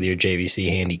shot with your JVC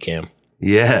handy cam.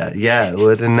 Yeah, it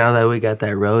would. And now that we got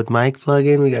that Rode mic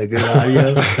plug-in, we got good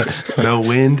audio. No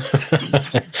wind.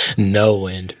 No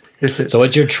wind. So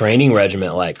what's your training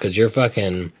regimen like? Because you're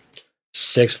fucking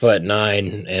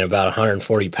 6'9" and about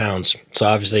 140 pounds. So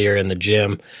obviously you're in the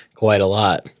gym quite a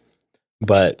lot.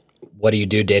 But what do you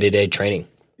do day-to-day training?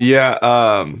 Yeah,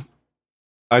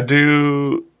 I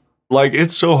do. Like,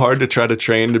 it's so hard to try to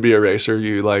train to be a racer.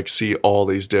 You like see all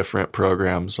these different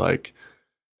programs. Like,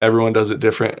 everyone does it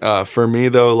different. For me,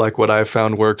 though, like what I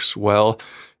found works well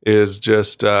is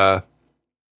just a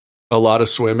lot of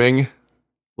swimming, a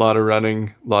lot of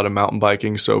running, a lot of mountain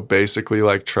biking. So basically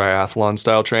like triathlon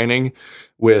style training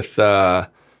with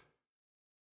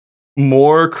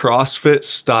more CrossFit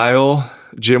style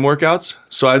gym workouts.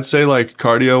 So I'd say like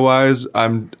cardio wise,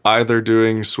 I'm either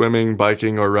doing swimming,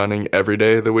 biking, or running every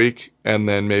day of the week. And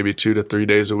then maybe 2 to 3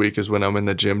 days a week is when I'm in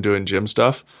the gym doing gym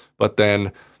stuff. But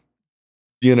then,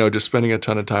 you know, just spending a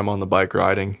ton of time on the bike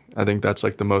riding. I think that's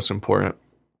like the most important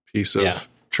piece of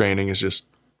training is just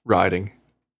riding.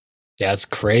 Yeah, it's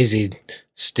crazy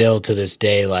still to this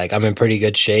day. Like, I'm in pretty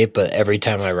good shape, but every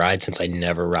time I ride, since I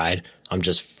never ride, I'm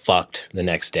just fucked the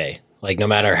next day. Like, no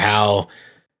matter how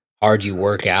hard you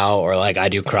work out, or like I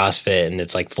do CrossFit and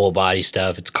it's like full body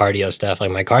stuff, it's cardio stuff. Like,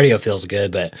 my cardio feels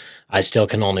good, but I still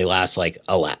can only last like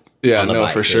a lap. Yeah, no,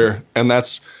 for sure. And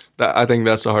I think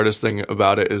that's the hardest thing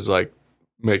about it is like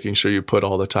making sure you put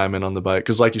all the time in on the bike.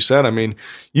 Because like you said, I mean,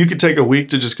 you could take a week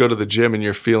to just go to the gym and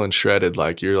you're feeling shredded.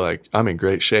 Like, you're like, I'm in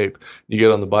great shape. You get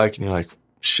on the bike and you're like,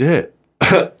 shit,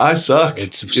 I suck.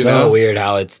 It's so weird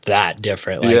how it's that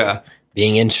different. Like,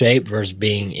 being in shape versus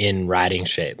being in riding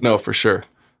shape. No, for sure.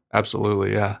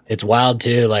 Absolutely, yeah. It's wild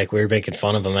too. Like, we were making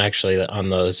fun of them actually on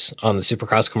the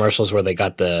Supercross commercials where they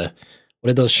got what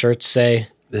did those shirts say?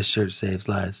 This shirt saves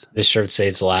lives. This shirt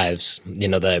saves lives. You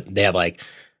know, they have like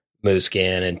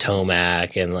Muskin and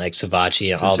Tomac and like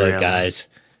Savachi and all the guys,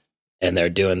 and they're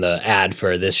doing the ad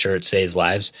for this shirt saves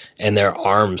lives, and their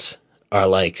arms are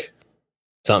like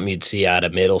something you'd see out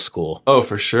of middle school. Oh,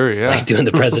 for sure, yeah. Like doing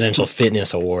the Presidential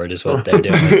Fitness Award is what they're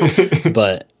doing.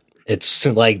 But it's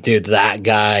like, dude, that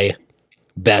guy,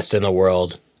 best in the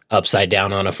world, upside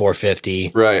down on a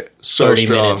 450. Right. So 30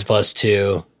 strong. minutes plus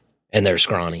 2, and they're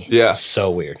scrawny. Yeah. It's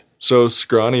so weird. So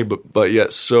scrawny, but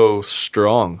yet so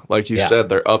strong. Like you said,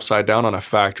 they're upside down on a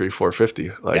factory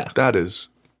 450. Like,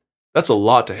 that's a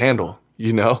lot to handle,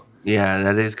 you know? Yeah,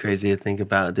 that is crazy to think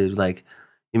about, dude. Like,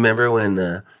 you remember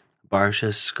when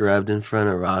Barsha scrubbed in front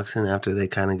of Roxon after they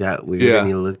kind of got weird and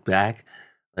you looked back?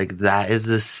 Like, that is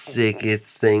the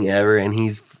sickest thing ever. And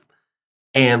he's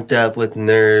amped up with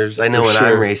nerves. I know when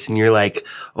I'm racing, you're like,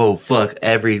 oh, fuck,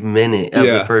 every minute of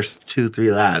the first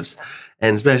 2-3 laps.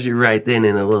 And especially right then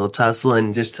in a little tussle,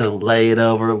 and just to lay it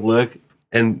over, look,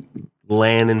 and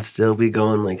land and still be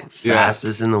going like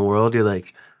fastest in the world. You're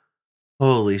like,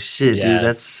 holy shit, dude,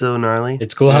 that's so gnarly.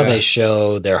 It's cool how they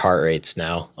show their heart rates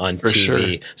now on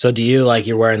TV. Sure. So do you, like,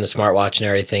 you're wearing the smartwatch and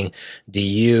everything, do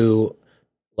you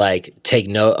like take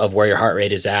note of where your heart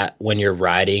rate is at when you're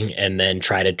riding and then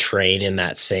try to train in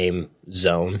that same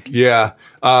zone? Yeah.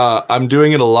 I'm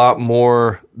doing it a lot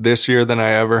more this year than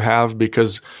I ever have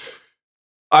because,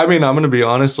 I mean, I'm going to be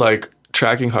honest, like,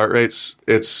 tracking heart rates,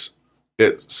 it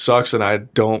sucks, and I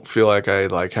don't feel like I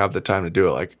like have the time to do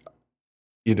it. Like,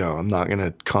 you know, I'm not going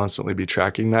to constantly be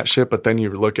tracking that shit, but then you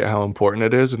look at how important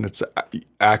it is and it's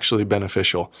actually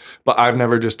beneficial. But I've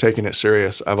never just taken it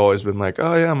serious. I've always been like,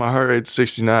 oh yeah, my heart rate's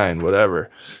 69, whatever,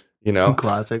 you know?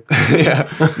 Classic.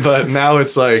 Yeah. But now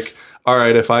it's like, all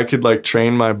right, if I could like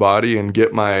train my body and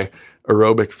get my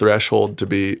aerobic threshold to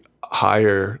be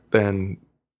higher, then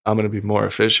I'm going to be more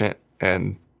efficient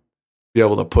and be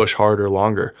able to push harder,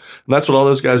 longer. And that's what all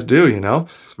those guys do, you know?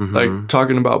 Mm-hmm. Like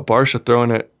talking about Barsha throwing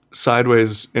it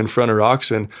sideways in front of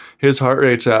Roxon, his heart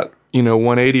rate's at, you know,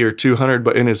 180 or 200,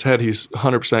 but in his head, he's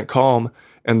 100% calm.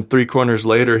 And 3 corners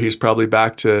later, he's probably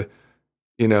back to,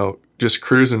 you know, just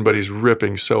cruising, but he's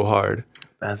ripping so hard.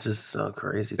 That's just so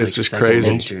crazy. It's like just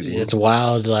crazy. Nature, it's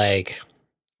wild. Like,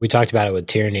 we talked about it with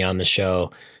Tierney on the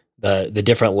show, the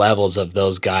different levels of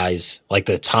those guys, like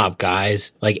the top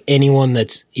guys, like anyone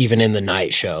that's even in the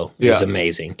night show is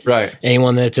amazing. Right.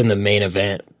 Anyone that's in the main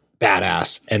event,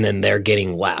 badass, and then they're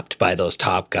getting lapped by those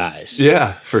top guys.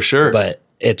 Yeah, for sure. But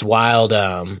it's wild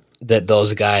that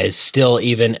those guys still,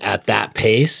 even at that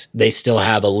pace, they still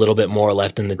have a little bit more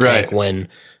left in the tank when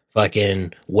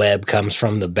fucking Webb comes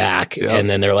from the back, and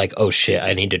then they're like, oh shit,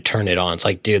 I need to turn it on. It's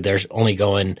like, dude, there's only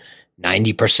going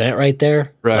 90% right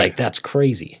there. Right. Like, that's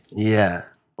crazy. Yeah.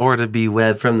 Or to be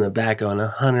Webb from the back on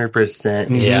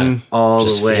 100% Yeah. all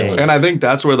Just the way. feeling And I think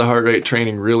that's where the heart rate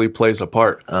training really plays a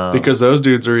part Oh. because those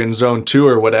dudes are in zone 2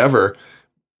 or whatever.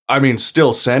 I mean,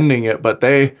 still sending it, but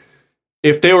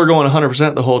if they were going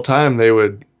 100% the whole time, they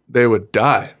would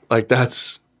die. Like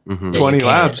that's Mhm. 20 you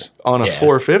laps can't. on a Yeah.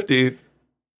 450,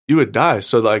 you would die.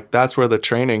 So like that's where the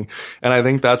training, and I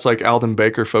think that's like Alden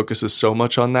Baker focuses so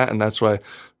much on that, and that's why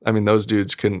I mean those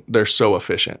dudes they're so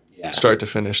efficient. Yeah. Start to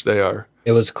finish, they are.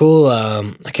 It was cool. I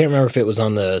can't remember if it was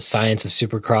on the Science of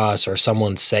Supercross or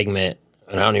someone's segment,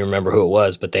 and I don't even remember who it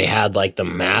was, but they had like the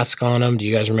mask on him. Do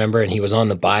you guys remember? And he was on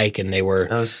the bike, and they were.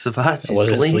 Oh, Savachi. Was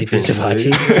it Sleepy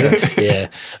sleeping, Savachi?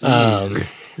 Yeah.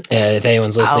 And if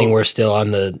anyone's listening, Ow. we're still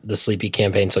on the Sleepy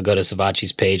campaign. So go to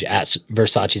Savachi's page at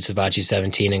Versace Savachi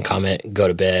 17 and comment, go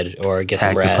to bed or get Tag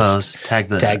some the rest. post. Tag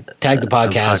the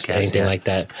Podcast, anything yeah. like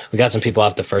that. We got some people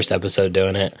off the first episode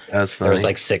doing it. That's funny. There was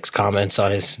like 6 comments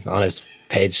on his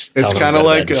page. It's telling him kind to of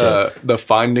go to like bed and shit. the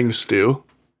Finding Stu.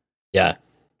 Yeah.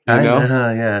 You know,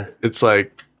 yeah. it's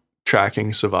like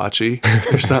tracking Savachi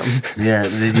or something. Yeah.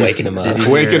 Waking him up. did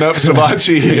you Waking hear- up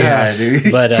Savachi, Yeah,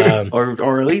 dude. But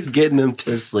or at least getting him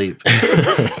to sleep.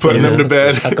 putting him to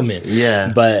bed. tuck him in.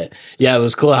 Yeah. But yeah, it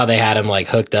was cool how they had him like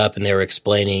hooked up and they were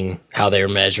explaining how they were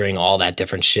measuring all that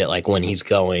different shit, like when he's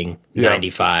going Yeah.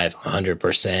 95,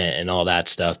 100% and all that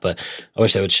stuff. But I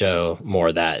wish they would show more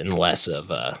of that and less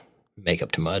of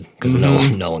Makeup to Mud because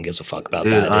no one gives a fuck about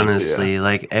Dude, that. honestly,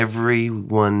 like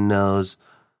everyone knows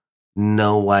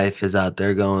no wife is out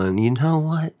there going, you know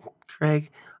what, Craig?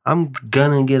 I'm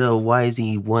gonna get a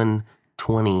YZ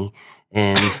 120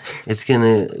 and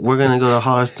we're gonna go to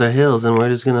Hollister Hills and we're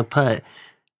just gonna putt.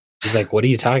 He's like, what are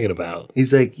you talking about?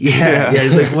 He's like, yeah.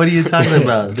 He's like, what are you talking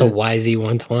about? It's a YZ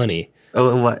 120.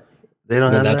 Oh, what? They don't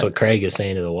And have that's that? what Craig is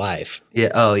saying to the wife. Yeah.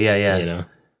 Oh, yeah. You know?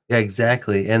 Yeah,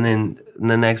 exactly. And then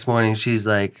the next morning, she's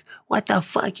like, what the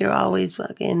fuck? You're always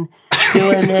fucking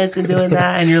doing this and doing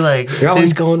that. And you're like, You're always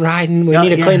dude, going riding. We Oh,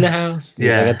 need to yeah. clean the house. He's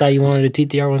Yeah. like, I thought you wanted a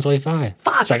TTR 125.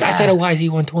 Fuck It's like, I that. said a YZ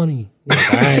 120.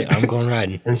 Like, all right, I'm going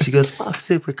riding. And she goes, fuck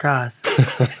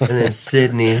Supercross. And then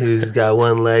Sydney, who's got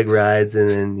one leg, rides.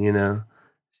 And then,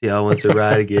 she all wants to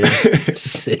ride again.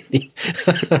 Sydney.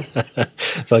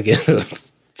 Fucking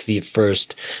feet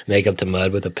first Makeup to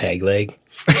Mud with a peg leg.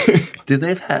 Dude,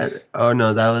 they've had,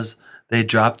 they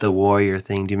dropped the Warrior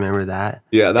thing. Do you remember that?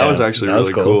 Yeah, that Yeah, was actually that was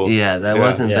really cool. cool. Yeah, that Yeah.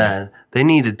 wasn't Yeah. bad. They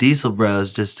needed Diesel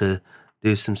Bros just to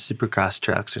do some Supercross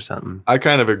trucks or something. I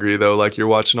kind of agree though. Like you're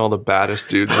watching all the baddest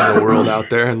dudes in the world out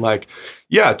there, and like,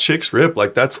 yeah, chicks rip.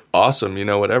 Like that's awesome,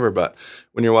 whatever. But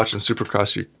when you're watching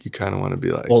Supercross, you kind of want to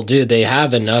be like, Well, dude, they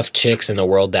have enough chicks in the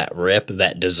world that rip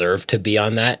that deserve to be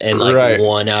on that. And like Right.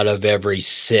 1 out of every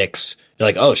 6, you're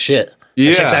like, oh shit, that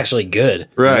Yeah. chick's actually good.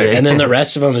 right? And then the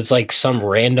rest of them, it's like some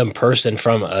random person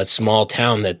from a small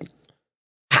town that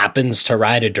happens to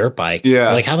ride a dirt bike.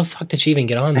 Yeah. Like, how the fuck did she even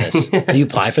get on this? Did you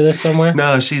apply for this somewhere?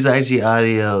 No, she's actually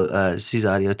she's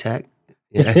audio tech.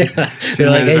 Yeah. They're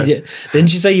like, hey,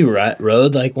 didn't you say you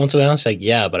rode like once in a while? She's like,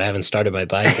 yeah, but I haven't started my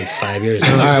bike in 5 years.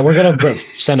 All right, we're going to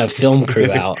send a film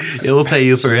crew out. It will pay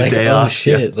you for a Like, day oh off.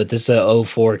 shit, but this is a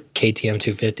 04 KTM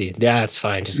 250. Yeah, it's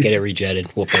fine. Just get it rejetted.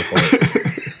 We'll pay for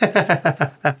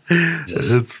it.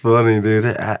 It's funny, dude.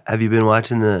 Have you been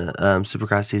watching the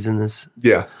Supercross season?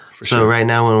 Yeah, for So sure. right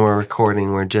now when we're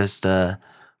recording, we're just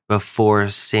before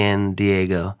San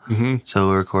Diego. hmm So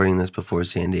we're recording this before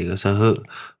San Diego. So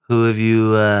who have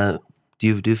you? Do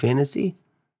you do fantasy?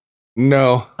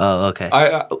 No, Oh, okay.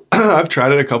 I've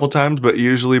tried it a couple times, but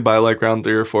usually by like round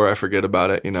 3 or 4, I forget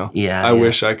about it. Yeah, I yeah.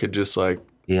 wish I could just like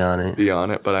Be on it. be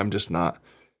on it, but I'm just not.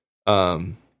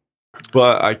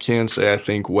 But I can say I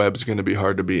think Webb's going to be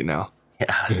hard to beat now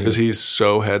Yeah. because he's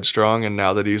so headstrong, and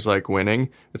now that he's like winning,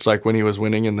 it's like when he was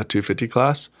winning in the 250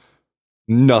 class,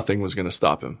 nothing was going to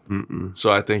stop him. Mm-mm.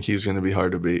 So I think he's going to be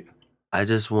hard to beat. I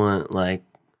just want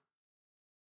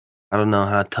I don't know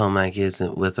how Tomac is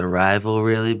with a rival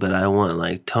really, but I want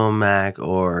like Tomac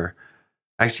or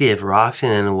actually if Roxon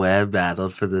and Webb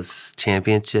battled for this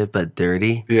championship but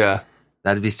dirty, Yeah,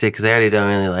 that'd be sick because they already don't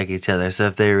really like each other. So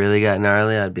if they really got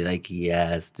gnarly, I'd be like,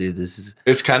 yes, dude, this is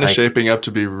it's kind of Like- shaping up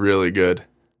to be really good.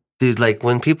 dude. Like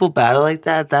when people battle like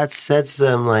that, that sets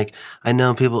them like I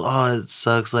know people. Oh, it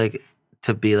sucks like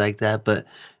to be like that, but.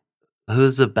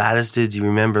 Who's the baddest dudes you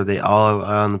remember? They all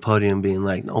are on the podium being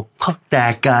like, no, fuck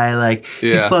that guy. Like,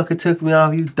 Yeah. he fucking took me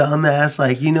off, you dumbass.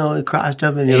 Like, cross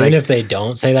jumping. Even if they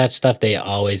don't say that stuff, they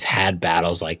always had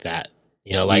battles like that.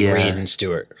 Like Yeah. Reed and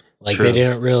Stewart. Like True. they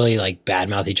didn't really like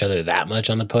badmouth each other that much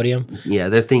on the podium. Yeah,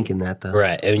 they're thinking that though.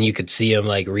 Right. And you could see him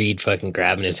like Reed fucking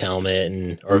grabbing his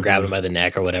helmet or grabbing him by the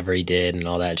neck or whatever he did and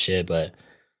all that shit. But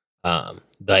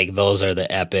like those are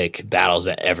the epic battles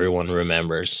that everyone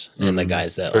remembers and the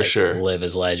guys that For like sure. live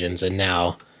as legends. And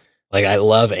now, like I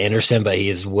love Anderson, but he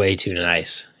is way too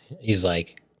nice. He's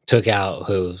like took out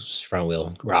who's front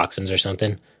wheel Roxon's or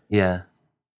something. Yeah.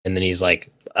 And then he's like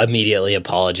immediately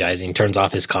apologizing, turns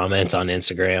off his comments on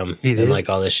Instagram He did? and like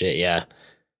all this shit. Yeah.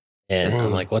 And I'm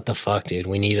Dang. like, what the fuck, dude?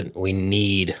 We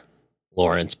need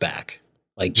Lawrence back.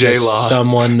 Like J-Law. just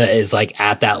someone that is like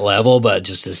at that level, but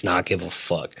just does not give a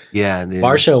fuck. Yeah, dude.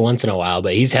 Barsha once in a while,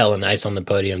 but he's hella nice on the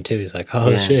podium too. He's like,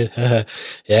 oh Yeah. shit.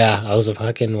 Yeah, I was a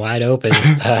fucking wide open.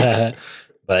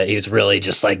 But he was really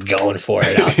just like going for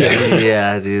it out there.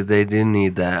 Yeah, dude, they do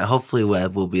need that. Hopefully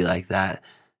Webb will be like that,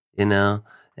 you know?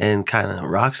 And kind of,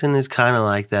 Roxon is kind of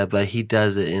like that, but he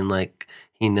does it in like,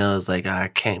 he knows like, I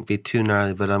can't be too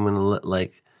gnarly, but I'm going to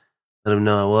let him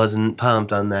know I wasn't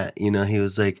pumped on that. You know, he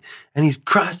was like, and he's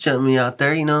cross jumped me out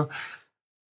there, you know?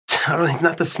 He's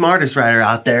not the smartest rider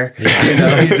out there. You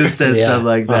know, he just says Yeah. stuff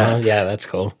like that. Yeah, that's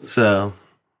cool. So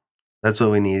that's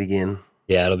what we need again.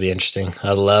 Yeah, it'll be interesting.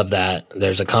 I love that.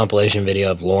 There's a compilation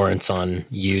video of Lawrence on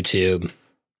YouTube,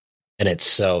 and it's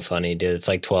so funny, dude. It's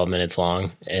like 12 minutes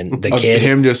long, and the Of kid,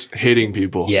 him just hitting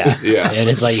people. yeah, Yeah. and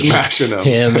it's like smashing them.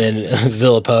 him and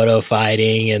Villapoto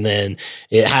fighting, and then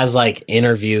it has like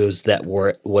interviews that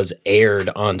was aired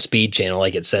on Speed Channel,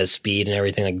 like it says Speed and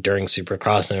everything, like during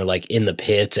Supercross, and they're like in the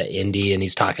pits at Indy, and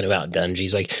he's talking about Dungey.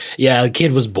 He's like, yeah, the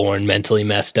kid was born mentally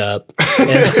messed up.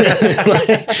 And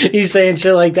he's saying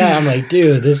shit like that. I'm like,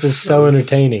 dude, this is so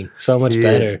entertaining, so much Yeah.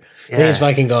 better. Yeah. Then he's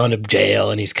fucking going to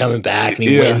jail, and he's coming back, and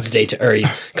he Yeah. wins Daytona, or he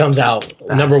comes out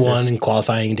number Fastest. one in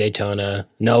qualifying in Daytona.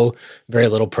 No, very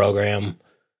little program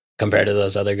compared to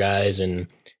those other guys, and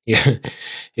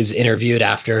he's interviewed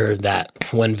after that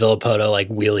when Villapoto like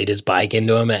wheelied his bike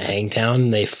into him at Hangtown.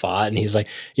 They fought, and he's like,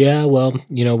 "Yeah, well,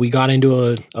 you know, we got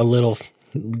into a little."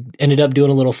 Ended up doing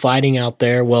a little fighting out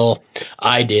there. Well,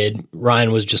 I did.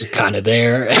 Ryan was just kind of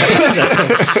there.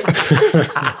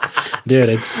 Dude,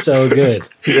 it's so good.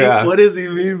 Yeah. What does he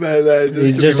mean by that?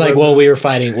 He's to just be like, more- well, we were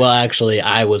fighting. Well, actually,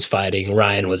 I was fighting.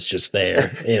 Ryan was just there.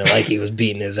 You know, like he was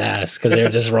beating his ass because they were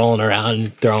just rolling around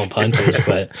and throwing punches.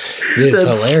 But dude, it's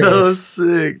That's hilarious. so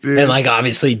sick, dude. And like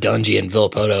obviously, Dungey and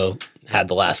Villapoto had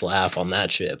the last laugh on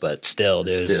that shit. But still,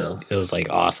 dude, it was like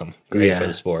awesome. Great Yeah. for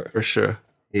the sport. For sure.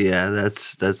 Yeah,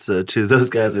 that's so true. Those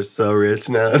guys are so rich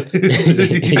now.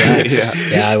 Yeah. Yeah.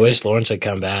 Yeah, I wish Lawrence would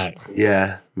come back.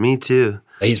 Yeah, me too.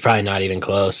 But he's probably not even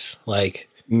close. Like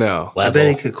No. I level. bet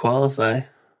he could qualify.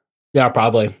 Yeah,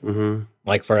 probably. Hmm.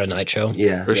 Like for a night show.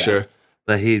 Yeah, For sure.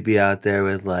 but he'd be out there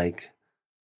with like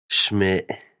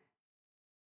Schmidt.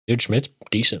 Dude, Schmidt's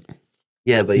decent.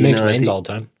 Yeah, but He you makes know, mains all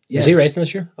the time. Is he racing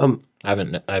this year? I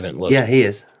haven't looked. yeah, he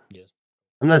is. Yes.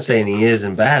 I'm not saying he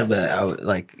isn't bad, but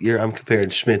I'm comparing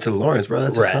Schmidt to Lawrence, bro.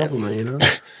 That's Right. a compliment, you know.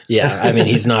 Yeah, I mean,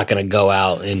 he's not going to go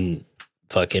out and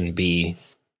fucking be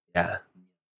Yeah,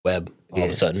 Webb all of Yeah.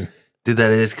 a sudden. dude,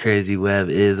 that is crazy. Webb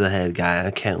is a head guy.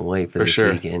 I can't wait for For this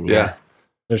sure. weekend. Yeah.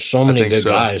 There's so many think good so.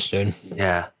 guys, dude.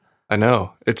 Yeah. I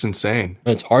know. It's insane.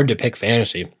 It's hard to pick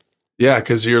fantasy. Yeah,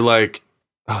 because you're like,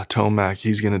 oh, Tomac,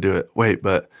 he's going to do it. Wait,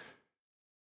 but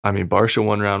I mean, Barsha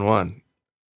won round one,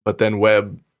 but then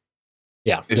Webb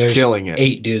Yeah, is there's killing it.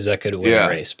 8 dudes that could win Yeah. a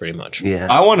race, pretty much. Yeah.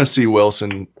 I want to see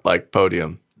Wilson like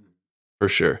podium for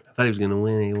sure. I thought he was gonna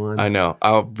win. He won. I know.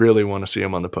 I really want to see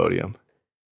him on the podium.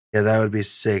 Yeah, that would be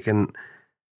sick. And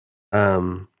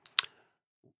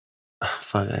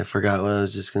fuck, I forgot what I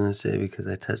was just gonna say because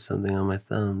I touched something on my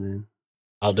thumb, dude.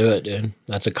 I'll do it, dude.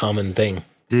 That's a common thing.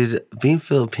 Dude, being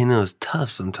Filipino is tough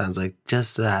sometimes. Like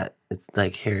just that, it's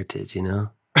like heritage, you know.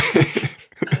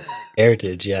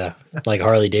 Heritage, yeah. Like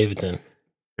Harley Davidson.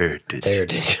 Heritage. It's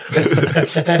heritage.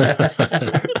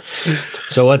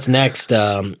 So what's next?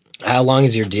 How long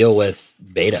is your deal with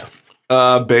Beta?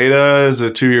 Beta is a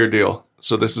 2-year deal.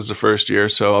 So this is the first year.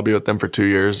 So I'll be with them for 2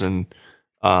 years. And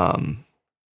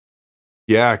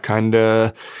yeah, kind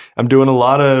of, I'm doing a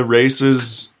lot of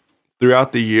races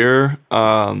throughout the year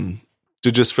to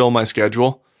just fill my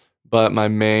schedule. But my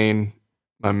main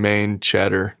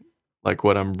cheddar, like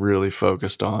what I'm really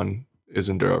focused on, is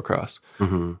Endurocross.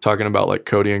 Mm-hmm. Talking about like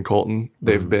Cody and Colton,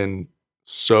 they've been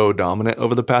so dominant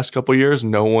over the past couple years.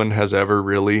 No one has ever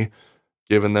really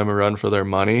given them a run for their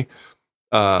money.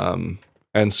 And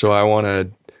so I want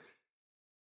to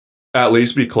at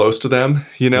least be close to them,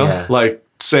 you know, Yeah. like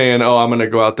saying, oh, I'm going to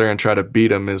go out there and try to beat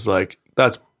them is like,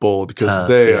 that's bold because Tough,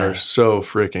 they yeah. are so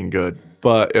freaking good.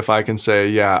 But if I can say,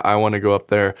 yeah, I want to go up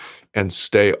there and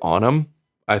stay on them,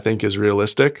 I think is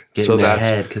realistic. Getting So their that's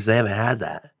head because they haven't had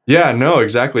that. yeah, no,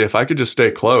 exactly. If I could just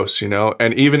stay close,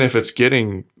 and even if it's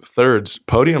getting thirds,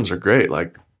 podiums are great.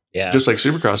 Like Yeah. just like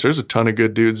Supercross, there's a ton of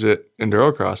good dudes at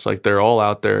Endurocross. Like they're all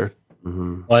out there.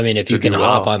 Mm-hmm. Well, I mean, if you to can do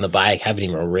hop well. on the bike, haven't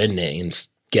even ridden it, and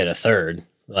get a third,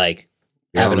 like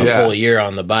Yeah. having a Yeah. full year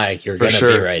on the bike, you're For going to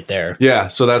sure. be right there. Yeah,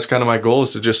 so that's kind of my goal,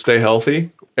 is to just stay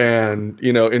healthy and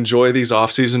enjoy these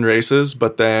off-season races,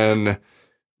 but then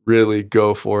really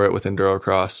go for it with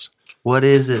Endurocross. What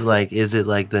is it like? Is it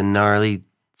like the gnarly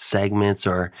segments,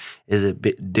 or is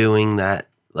it doing that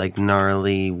like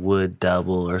gnarly wood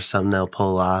double or something they'll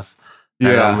pull off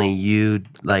that Yeah. only you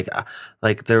like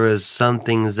there was some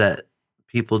things that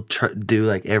people do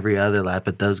like every other lap,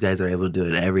 but those guys are able to do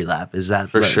it every lap. Is that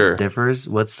For what sure. differs?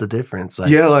 What's the difference? Like,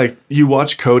 Yeah, like you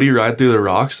watch Cody ride through the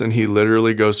rocks and he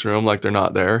literally goes through them like they're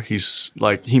not there. He's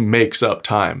like, he makes up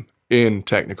time in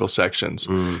technical sections.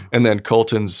 And then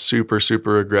Colton's super,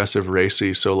 super aggressive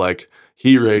racy. So like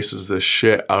he races the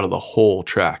shit out of the whole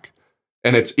track.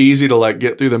 And it's easy to like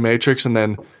get through the matrix and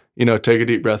then, take a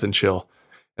deep breath and chill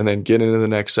and then get into the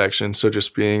next section. So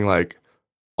just being like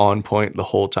on point the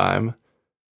whole time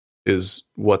is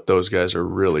what those guys are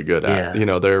really good at.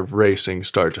 Yeah. They're racing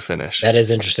start to finish. That is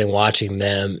interesting watching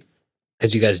them,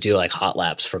 because you guys do like hot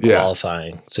laps for Yeah.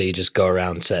 qualifying. So you just go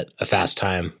around and set a fast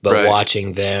time. But Right.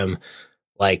 watching them,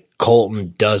 like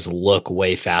Colton does look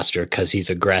way faster because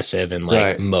he's aggressive and like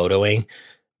Right. motoing.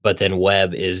 But then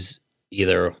Webb is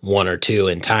either 1 or 2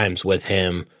 in times with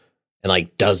him and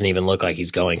like doesn't even look like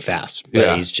he's going fast. But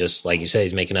Yeah. he's just, like you said,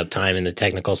 he's making up time in the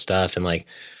technical stuff. And like,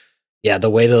 yeah, the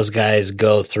way those guys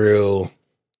go through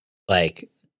like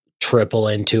triple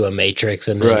into a matrix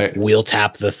and then Right. wheel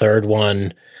tap the third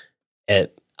one.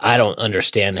 I don't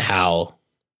understand how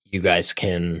you guys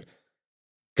can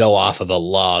go off of a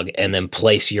log and then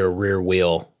place your rear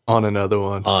wheel On another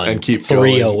one on and keep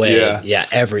 3 going. away. Yeah. Yeah,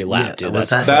 every lap, Yeah, dude. was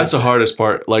That's that- That's the hardest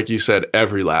part. Like you said,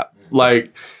 every lap.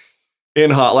 Like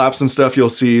in hot laps and stuff, you'll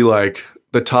see like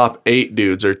the top 8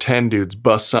 dudes or 10 dudes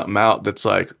bust something out that's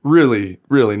like really,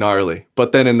 really gnarly.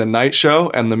 But then in the night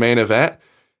show and the main event,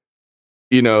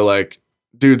 like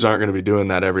dudes aren't going to be doing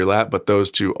that every lap, but those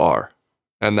two are.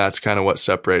 And that's kind of what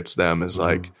separates them, is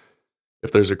like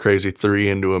if there's a crazy 3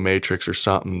 into a matrix or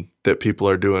something that people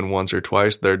are doing once or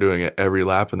twice, they're doing it every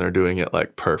lap and they're doing it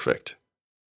like perfect.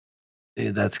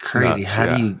 dude, that's It's crazy. nuts, How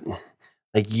yeah. do you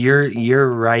like? You're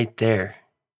right there.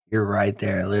 You're right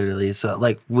there, literally. So,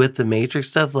 like with the Matrix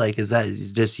stuff, like is that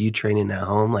just you training at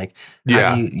home? Like, how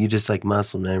Yeah. do you just like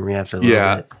muscle memory after a little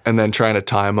Yeah. bit? And then trying to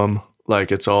time them.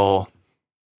 Like it's all,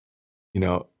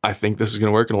 I think this is going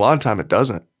to work. And a lot of time it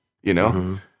doesn't,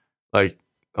 Mhm. like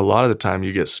a lot of the time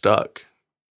you get stuck,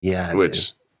 Yeah,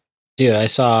 which dude, I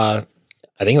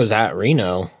think it was at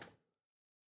Reno.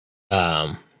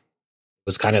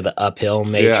 Was kind of the uphill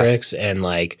matrix, and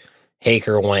like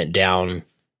Haker went down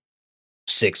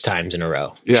 6 times in a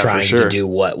row Yeah, for trying to sure. do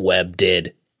what Webb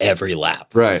did every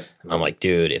lap. right. I'm like,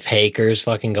 dude, if Haker's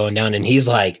fucking going down and he's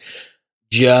like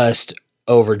just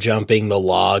over jumping the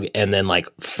log and then like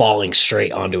falling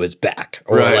straight onto his back,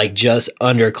 or Right. like just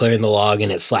under clearing the log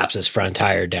and it slaps his front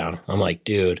tire down. I'm like,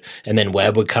 dude. And then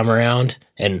Webb would come around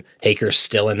and Haker's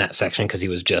still in that section because he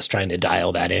was just trying to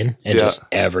dial that in and Yeah. just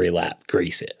every lap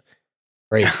grease it.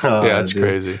 Crazy. Oh, Yeah, it's dude.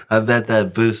 crazy. I bet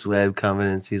that boosts Webb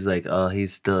confidence. He's like, oh,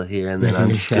 he's still here, and then I'm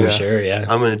just I'm gonna, sure, yeah.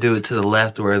 I'm gonna do it to the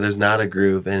left where there's not a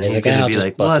groove, and He's he's like, gonna I'll be just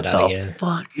like, bust what it out the again.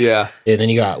 fuck? Yeah. And then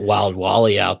you got Wild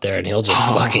Wally out there and he'll just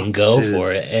Oh, fucking go dude.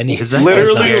 for it. And he, Is that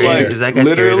Literally, guy scared? like, Is that guy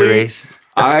scared to literally- race?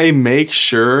 I make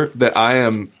sure that I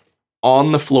am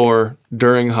on the floor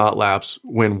during hot laps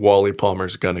when Wally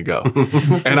Palmer's going to go.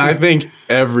 And I think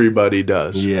everybody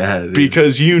does. Yeah, dude.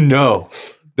 Because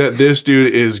that this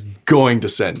dude is going to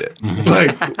send it.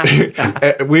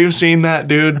 Like we've seen that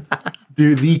dude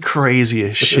do the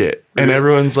craziest shit. And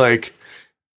everyone's like,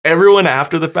 everyone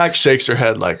after the fact shakes their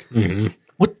head like, Mhm.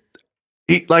 what?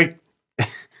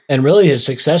 And really his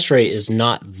success rate is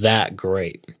not that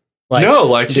great. Like, no,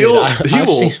 like dude, he I've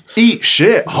will seen- eat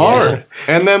shit hard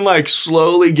and then like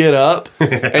slowly get up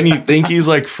and you think he's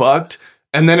like fucked.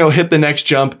 And then he'll hit the next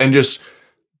jump and just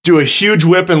do a huge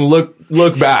whip and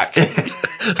look back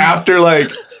after like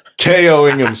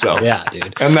KOing himself. Yeah,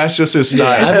 dude. And that's just his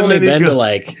style. I've only then he been to goes-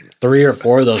 like 3 or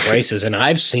 4 of those races, and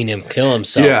I've seen him kill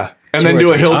himself. Yeah. And 2 then or do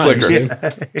a 3 hill times, clicker.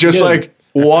 dude. Just Dude. like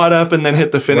wad up and then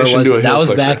hit the Where finish and was do a it? hill That was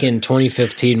clicker. back in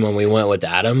 2015 when we went with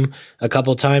Adam a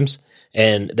couple times,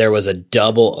 and there was a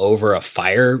double over a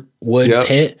firewood Yep.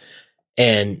 pit,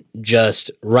 and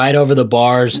just right over the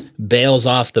bars, bails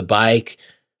off the bike,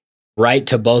 right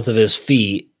to both of his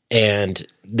feet, and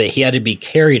that he had to be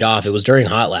carried off. It was during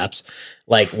hot laps,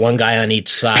 like one guy on each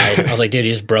side. I was like, dude,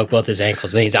 he just broke both his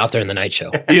ankles, and he's out there in the night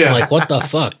show. Yeah. I'm like, what the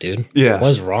fuck, dude? Yeah.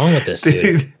 What's wrong with this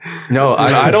dude? No,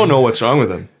 I don't know what's wrong with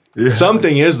him. Yeah.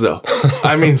 Something is, though.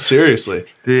 I mean, seriously.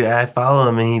 Dude, I follow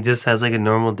him, and he just has like a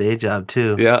normal day job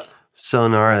too. Yeah. So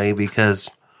gnarly, because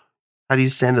how do you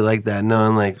stand it like that,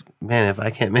 knowing like, man, if I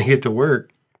can't make it to work,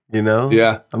 you know,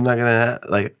 Yeah. I'm not gonna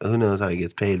like. Who knows how he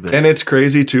gets paid? But And it's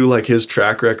crazy, too, like his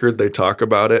track record. They talk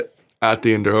about it at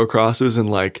the enduro crosses, and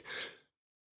like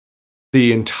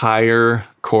the entire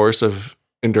course of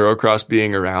enduro cross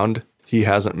being around, he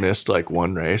hasn't missed like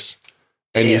one race.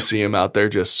 And you Damn. see him out there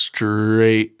just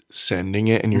straight sending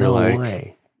it, and you're no like,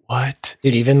 way. what?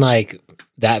 Dude, even like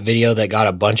that video that got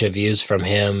a bunch of views from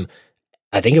him,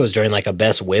 I think it was during like a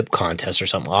best whip contest or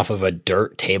something off of a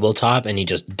dirt tabletop, and he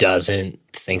just doesn't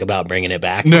think about bringing it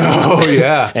back. No,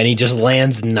 yeah. And he just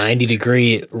lands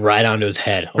 90-degree right onto his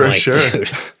head. I'm For like, sure. dude,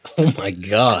 oh my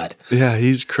God. Yeah,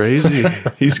 he's crazy.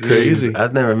 He's crazy.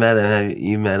 I've never met him. Have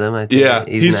you met him? I think Yeah,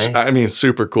 he's nice. I mean,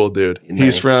 super cool dude. Nice.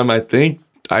 He's from I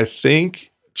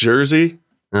think Jersey,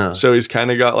 Oh. so he's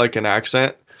kind of got like an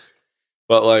accent.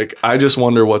 But like, I just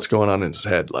wonder what's going on in his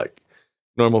head. Like,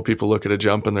 normal people look at a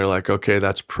jump and they're like, "Okay,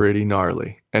 that's pretty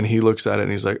gnarly," and he looks at it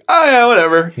and he's like, "Oh yeah,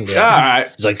 whatever. Yeah. All right,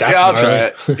 He's like, "That's yeah, I'll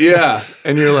gnarly." try it." Yeah,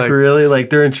 and you're like, Really? Like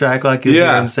during track walk, you hear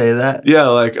Yeah. him say that? "Yeah,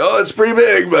 like, oh, it's pretty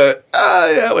big, but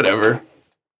yeah, whatever."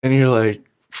 And you're like,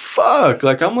 "Fuck!"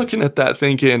 Like, I'm looking at that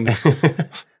thinking,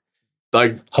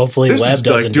 like, Hopefully this Webb is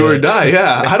doesn't like do do or it. die.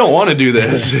 Yeah, I don't want to do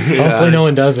this. Hopefully no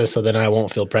one does this, so then I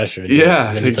won't feel pressure to do it. Yeah,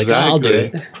 And then he's like, I'll do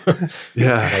it.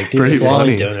 Yeah, Like, dude, pretty if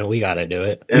Wally's funny. doing it, we got to do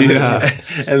it. And Yeah. then,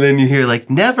 and then you hear like,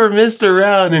 never missed a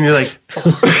round, and you're like,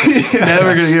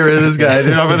 never gonna get rid of this guy.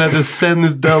 Dude, I'm gonna have to send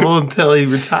this double until he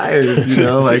retires. You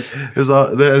know, like there's all,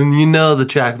 and you know the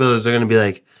track builders are gonna be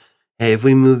like, hey, if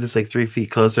we move this like 3 feet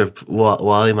closer,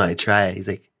 Wally might try it. He's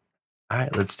like, all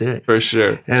right, let's do it. For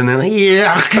sure. And then like,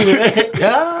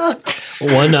 yeah.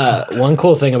 One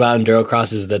cool thing about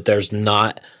endurocross is that there's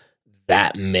not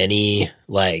that many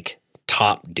like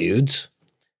top dudes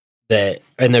and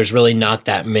there's really not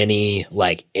that many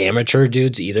like amateur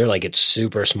dudes either. Like it's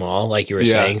super small, like you were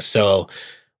Yeah. saying. So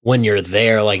when you're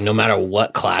there, like no matter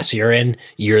what class you're in,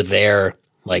 you're there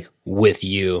like with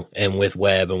you and with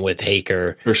Webb and with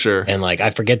Haker. For sure. And like I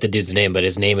forget the dude's name, but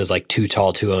his name is like Too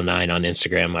Tall 209 on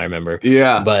Instagram, I remember.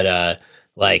 Yeah. But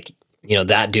like, you know,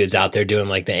 that dude's out there doing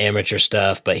like the amateur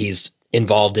stuff, but he's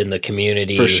involved in the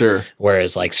community. For sure.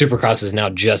 Whereas like Supercross is now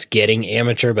just getting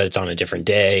amateur, but it's on a different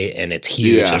day and it's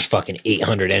huge. Yeah. There's fucking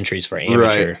 800 entries for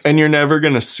amateur. Right. And you're never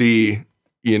going to see,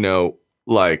 you know,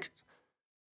 like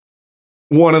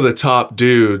one of the top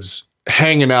dudes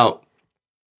hanging out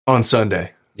on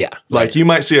Sunday. Yeah. Like right. you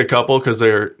might see a couple because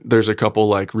there's a couple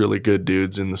like really good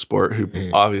dudes in the sport who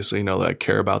Mhm. obviously know that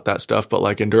care about that stuff. But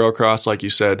like endurocross, like you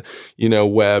said, you know,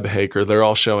 Webb, Haker, they're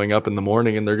all showing up in the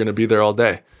morning and they're going to be there all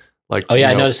day. Like, Oh yeah,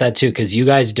 you I know, noticed that too, because you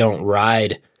guys don't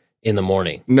ride in the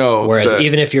morning. No. Whereas the-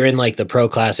 even if you're in like the pro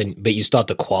class, but you still have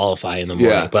to qualify in the morning.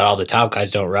 Yeah. But all the top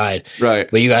guys don't ride. right.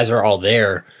 But you guys are all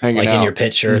there, Hanging like in out. your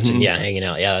pit shirts and Mhm. yeah, hanging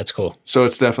out. Yeah, that's cool. So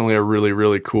it's definitely a really,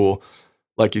 really cool,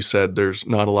 like you said, there's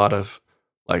not a lot of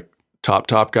like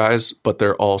top guys, but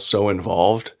they're all so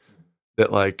involved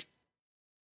that like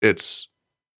it's,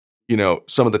 you know,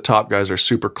 some of the top guys are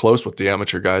super close with the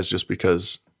amateur guys just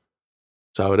because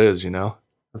that's how it is, you know?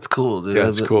 That's cool, dude. Yeah,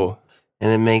 it's cool. And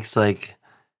it makes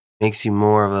you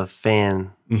more of a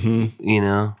fan, Mm-hmm. you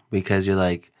know, because you're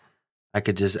like, I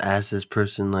could just ask this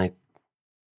person like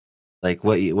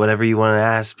whatever you want to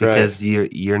ask because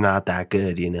you're not that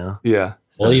good, you know. Yeah.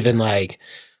 Well, even like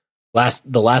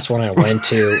the last one I went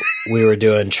to, we were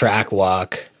doing track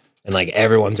walk and like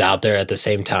everyone's out there at the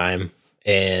same time.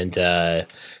 And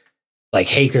like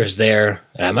Haker's there.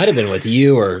 And I might have been with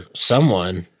you or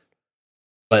someone,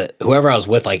 but whoever I was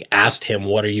with, like asked him,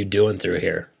 what are you doing through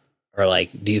here? Or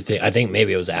like, I think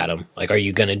maybe it was Adam. Like, are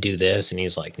you going to do this? And he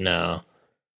was like, no.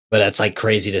 But that's like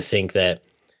crazy to think that,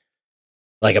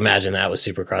 like, imagine that with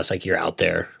Supercross. Like you're out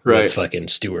there Right. with fucking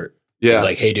Stewart. Yeah. It's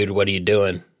like, hey dude, what are you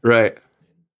doing? Right.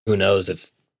 Who knows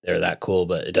if they're that cool,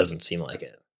 but it doesn't seem like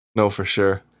it. No, for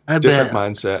sure. I Different bet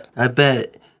mindset. I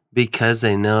bet because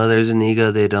they know there's an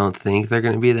ego, they don't think they're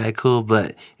going to be that cool.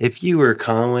 But if you were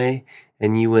Conway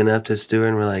and you went up to Stewart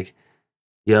and were like,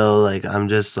 yo, like,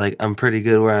 I'm pretty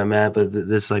good where I'm at, but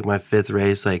this is like my 5th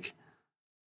race. Like,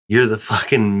 you're the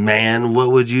fucking man.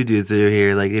 What would you do through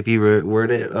here? Like, if you word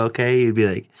it okay, you'd be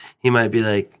like, he might be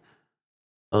like,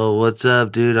 Oh, what's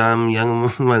up, dude? I'm Young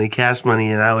Money, Cash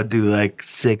Money, and I would do like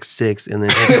 6'6" and then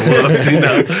hit the whoops, you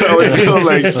know? I would go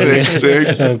like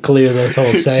 6'6". So clear this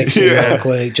whole section Yeah. real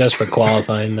quick just for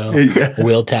qualifying, though. Yeah.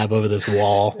 Wheel tap over this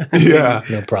wall. Yeah.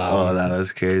 No Oh, problem. that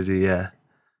was crazy. Yeah.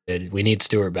 Dude, we need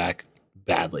Stewart back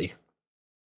badly.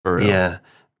 For real. Yeah.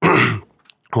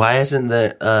 Why isn't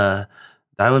there,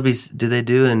 that would be, do they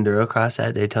do Endurocross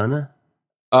at Daytona?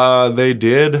 They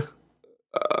did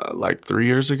like 4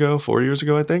 years ago,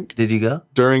 I think. Did you go?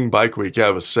 During bike week. Yeah,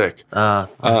 it was sick. Fuck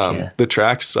yeah. The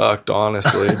track sucked,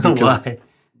 honestly. Because Why?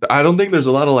 I don't think there's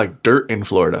a lot of like dirt in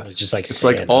Florida. It's just like It's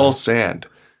sand, like all huh? sand.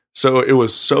 So it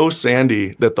was so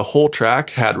sandy that the whole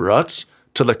track had ruts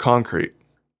to the concrete.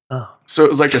 Oh. So it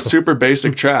was like a super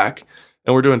basic track.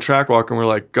 And we're doing track walk and we're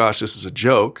like, gosh, this is a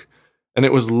joke. And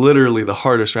it was literally the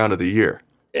hardest round of the year.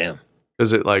 Damn.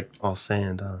 Because it like, All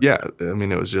sand, huh? yeah, I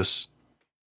mean, it was just,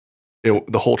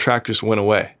 the whole track just went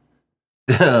away.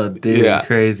 Oh, dude, Yeah.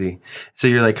 crazy. So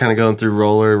you're like kind of going through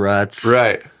roller ruts.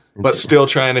 Right. But still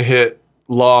trying to hit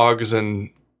logs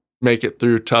and make it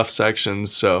through tough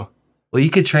sections. So Well, you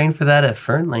could train for that at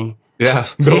Fernley. yeah,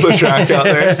 build a track out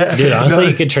there. Dude, honestly,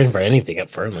 you could train for anything at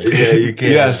Fernley. Yeah, you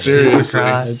can. Yeah, seriously.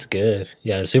 Supercross. That's good.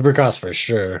 Yeah, Supercross for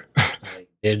sure. Like,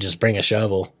 dude, just bring a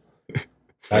shovel.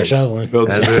 Start shoveling.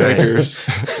 Build some That's right.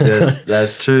 trackers.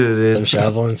 That's true, dude. Some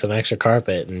shoveling, some extra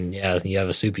carpet, and yeah, you have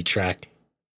a soupy track.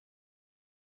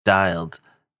 Dialed.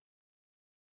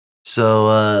 So,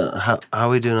 how are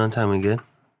we doing on time? We good?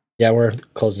 Yeah, we're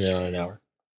closing in on an hour.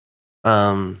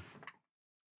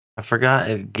 I forgot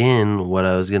again what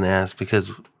I was gonna ask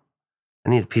because I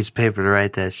need a piece of paper to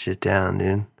write that shit down,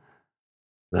 dude.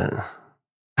 But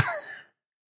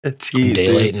Jeez, Day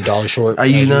dude. late and dollar short. Are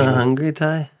you as not usual. hungry,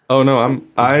 Ty? Oh no, I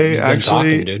You've been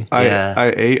actually talking, dude. Yeah.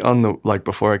 I ate on the like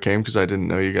before I came because I didn't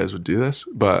know you guys would do this.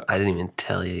 But I didn't even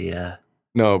tell you. Yeah.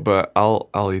 no, but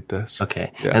I'll eat this.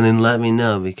 Okay. Yeah. And then let me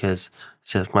know because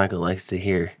Chef Michael likes to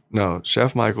hear. No,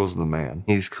 Chef Michael's the man.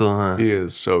 He's cool, huh? He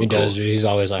is so He cool. does. Dude. He's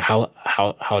always like, how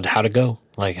to go?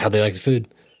 Like, how they like the food?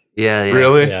 Yeah, yeah.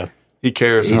 Really? Yeah. He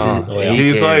cares, He's huh? Oh, yeah. he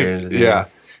He's cares, like, dude. yeah.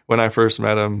 When I first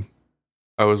met him,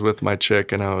 I was with my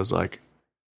chick and I was like,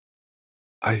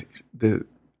 the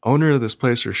owner of this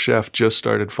place or chef just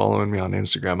started following me on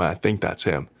Instagram and I think that's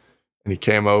him. And he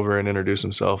came over and introduced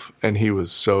himself and he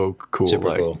was so cool. Super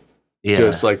like cool. Yeah.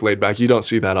 just like laid back. You don't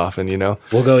see that often, you know?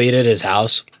 We'll go eat at his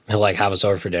house. He'll like have us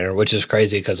over for dinner, which is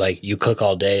crazy because like you cook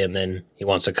all day and then he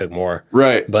wants to cook more.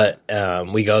 Right. But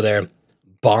we go there,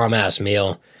 bomb ass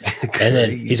meal, and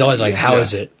then he's always like, "How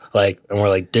is it?" Like, and we're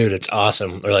like, "Dude, it's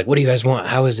awesome." Or like, "What do you guys want?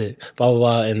 How is it?" Blah blah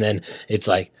blah. And then it's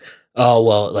like, "Oh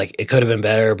well, like it could have been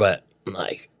better, but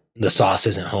like the sauce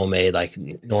isn't homemade like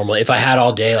normal. If I had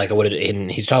all day, like I would have."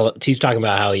 And he's talking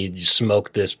about how he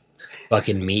smoked this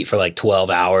fucking meat for like 12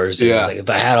 hours. And Yeah. he's like, if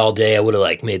I had all day, I would have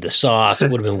like made the sauce. It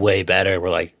would have been way better. We're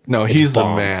like, No, It's he's the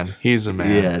bomb. man. He's a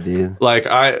man. Yeah, dude. Like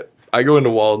I go into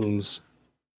Walden's.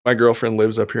 My girlfriend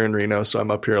lives up here in Reno, so I'm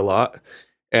up here a lot.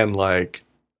 And like,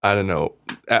 I don't know,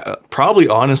 probably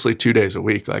honestly 2 days a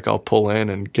week. Like I'll pull in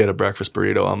and get a breakfast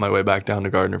burrito on my way back down to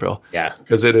Gardnerville yeah.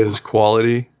 because it is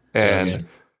quality So and good.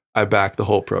 I back the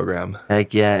whole program.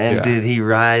 Heck yeah. And Yeah. dude, he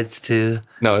rides too.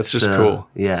 No, it's just So, cool.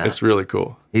 Yeah. It's really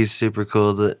cool. He's super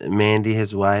cool. Mandy,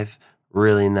 his wife,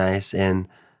 really nice. And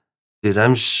dude,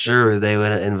 I'm sure they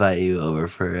would invite you over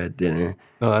for a dinner.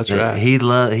 No, that's right.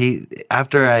 He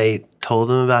after I told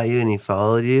him about you and he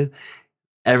followed you,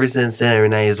 ever since then, every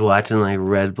night he's watching like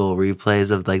Red Bull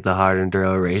replays of like the hard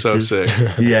enduro races. So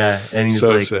sick. Yeah. And he's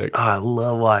So like, sick. oh, I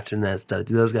love watching that stuff.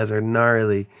 Dude, those guys are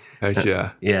gnarly. Heck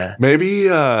yeah. Yeah. Maybe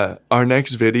our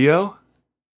next video,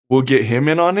 we'll get him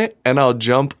in on it and I'll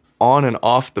jump on and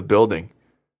off the building.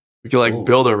 We could like Ooh.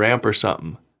 build a ramp or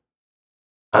something.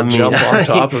 I'll jump on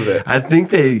top of it. I think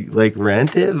they like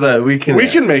rent it, but we can. We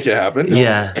can make it happen.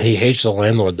 Yeah. He hates the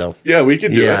landlord though. Yeah, we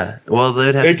could do Yeah. Well,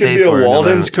 they'd have it. It to could pay be a for it. no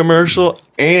Walden's matter- commercial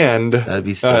and That'd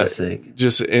be so uh, sick.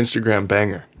 just an Instagram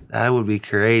banger. That would be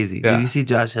crazy. Yeah. Did you see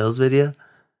Josh Hill's video?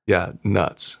 Yeah,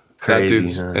 nuts. Crazy, that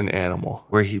dude's huh? an animal.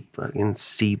 Where he fucking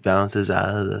seat bounces out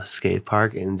of the skate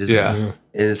park and just Yeah. Mhm.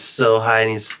 and it's so high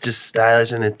and he's just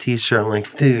stylish in a t-shirt. I'm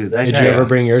like, dude, that Did guy. you ever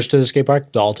bring yours to the skate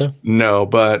park, the Alta? No,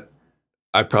 but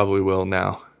I probably will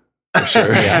now. For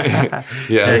sure. Yeah.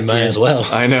 Yeah. You might as well.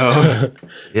 I know.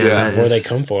 yeah, Yeah. that Before they is-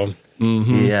 come for him.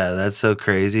 hmm Yeah, that's so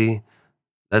crazy.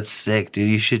 That's sick, dude.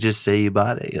 You should just say you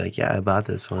bought it. You're like, yeah, I bought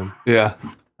this one. Yeah.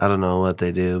 I don't know what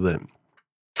they do, but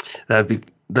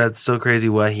that's so crazy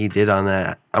what he did on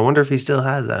that. I wonder if he still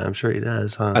has that. I'm sure he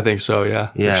does, huh? I think so. Yeah.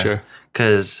 Yeah. For sure.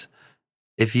 Because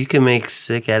if you can make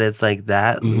sick edits like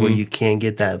that, Mhm. where you can't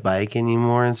get that bike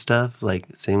anymore and stuff, like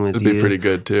same with It'd you. be pretty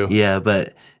good too. Yeah, but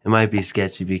it might be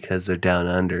sketchy because they're down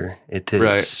under it to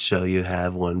Right. show you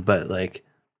have one. But like,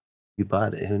 you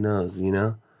bought it, who knows? You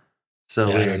know. So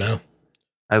Yeah, I weird. don't know.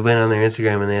 I went on their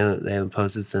Instagram and they haven't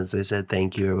posted since they said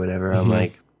thank you or whatever. I'm Mhm.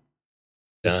 like,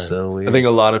 it's Done. so weird. I think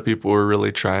a lot of people were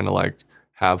really trying to like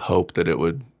have hope that it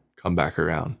would come back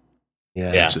around.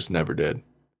 yeah, Yeah. It just never did.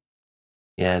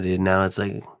 yeah, dude. Now it's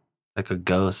like a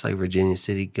ghost, like Virginia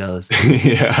City ghost.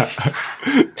 Yeah.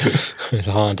 It's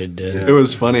haunted, dude. It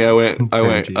was funny. I went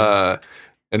Cringy.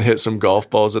 and hit some golf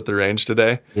balls at the range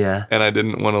today, Yeah, and I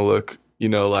didn't want to look,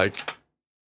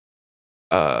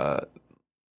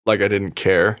 like I didn't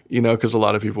care, because a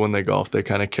lot of people when they golf, they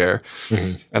kind of care.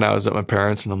 Mhm. And I was at my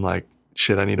parents' and I'm like,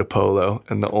 shit, I need a polo.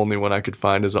 And the only one I could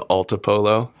find is an Alta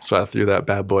polo. So I threw that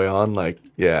bad boy on, like,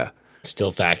 yeah,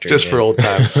 Still factoring just in. for old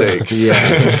time's sakes.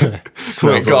 Yeah.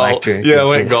 Smells electric. Yeah, I and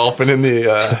went shit. golfing in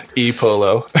the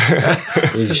e-polo.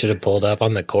 You should have pulled up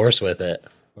on the course with it.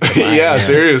 With the bike. Yeah,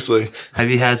 seriously. Have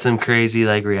you had some crazy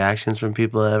like reactions from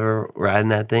people ever riding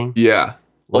that thing? Yeah.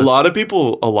 What's- A lot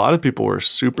of people were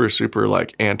super, super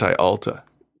like anti-Alta.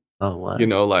 Oh, what?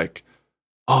 Like,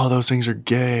 oh, those things are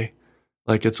gay.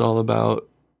 Like it's all about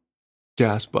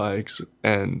gas bikes.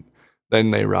 And then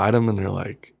they ride them and they're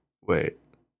like, wait,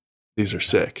 these are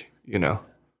sick,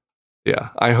 Yeah,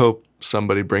 I hope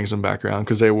somebody brings them back around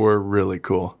because they were really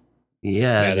cool.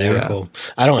 Yeah, Yeah, they were Yeah. cool.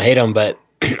 I don't hate them, but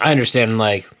I understand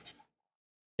like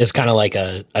it's kind of like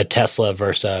a Tesla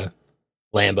versus a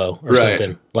Lambo or Right.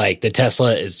 something. Like the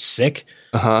Tesla is sick,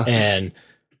 Uh-huh. and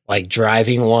like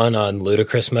driving one on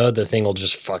ludicrous mode, the thing will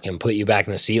just fucking put you back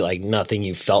in the seat like nothing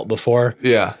you felt before.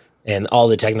 Yeah, And all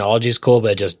the technology is cool,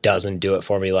 but it just doesn't do it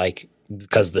for me, like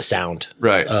because of the sound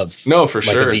right. of No, for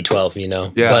like sure. a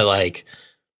V12, Yeah. But like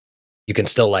you can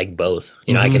still like both.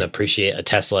 I Mhm. can appreciate a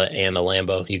Tesla and a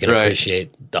Lambo. You can Right.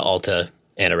 appreciate the Alta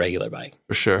and a regular bike.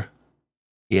 For sure.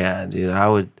 Yeah, dude. I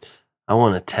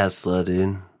want a Tesla,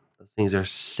 dude. Those things are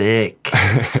sick.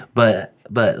 but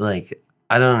like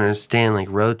I don't understand like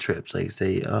road trips. Like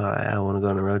say, oh, I want to go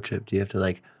on a road trip. Do you have to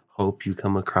like hope you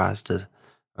come across to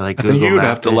or like I think Google you would Map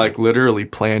have to it? like literally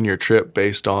plan your trip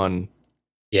based on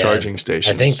Yeah, charging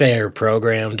stations. I think they are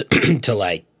programmed to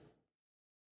like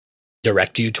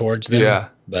direct you towards them. Yeah.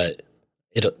 But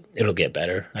it'll get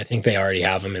better. I think they already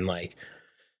have them in like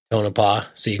Tonopah,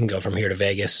 so you can go from here to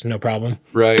Vegas, no problem.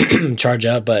 Right. Charge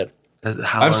up, but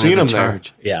How I've long seen is a them there.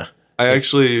 charge? yeah, I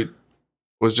actually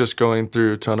was just going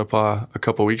through Tonopah a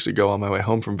couple weeks ago on my way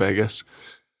home from Vegas.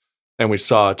 And we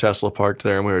saw a Tesla parked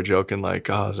there and we were joking like,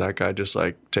 oh, is that guy just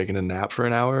like taking a nap for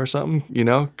an hour or something?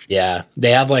 yeah.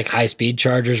 They have like high speed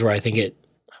chargers where I think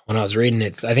when I was reading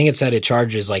it, I think it said it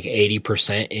charges like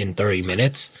 80% in 30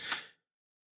 minutes.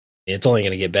 It's only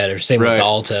going to get better. Same with Right. the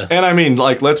Alta. And I mean,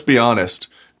 like, let's be honest,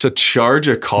 to charge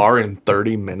a car in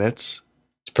 30 minutes,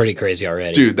 It's pretty crazy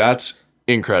already. dude, that's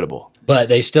incredible. But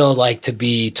they still like to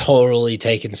be totally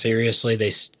taken seriously.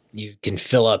 You can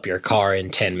fill up your car in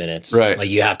 10 minutes. Right. Like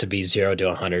you have to be 0 to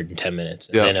 100 in 10 minutes.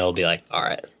 And Yeah. then it'll be like, all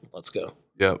right, let's go.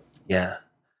 Yep. Yeah,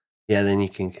 yeah. Then you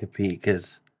can compete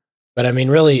because But I mean,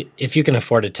 really, if you can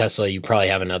afford a Tesla, you probably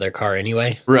have another car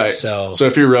anyway. Right. So So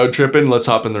if you're road tripping, let's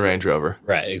hop in the Range Rover.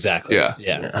 right, exactly. Yeah.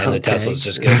 Yeah. Yeah, And the okay. Tesla's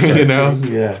just good. For, You know?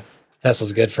 yeah,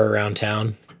 Tesla's good for around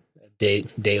town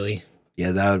daily.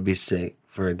 yeah. That would be sick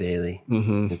for a daily.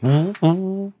 Mm-hmm.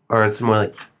 Or it's more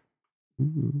like.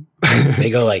 They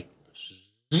go like,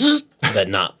 but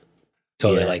not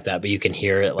totally Yeah. like that. But you can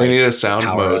hear it They like need a sound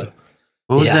power mode. up.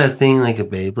 What was Yeah. that thing like a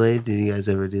Beyblade? Did you guys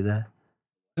ever do that?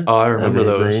 Oh, I A remember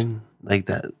those. Beyblade? Like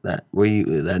that where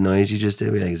you that noise you just did,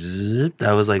 where you like zip.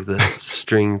 That was like the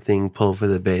string thing pull for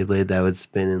the Beyblade that would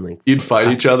spin and like You'd fight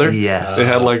each other. Yeah, They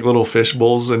had like little fish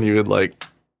bowls and you would like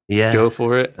yeah, go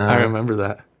for it. I Uh-huh. remember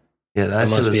that. yeah. That That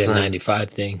must shit be was a fun. 95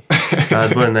 thing. I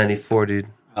was born in '94, dude.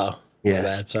 Oh, Yeah,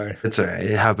 bad. Sorry. it's alright.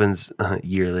 It happens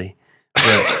yearly.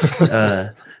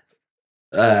 But,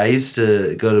 I used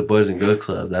to go to Boys and Girls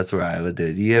Club. That's where I would do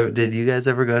it. Did you guys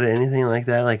ever go to anything like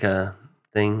that? Like a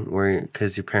thing where,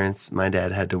 because your parents, my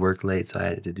dad had to work late, so I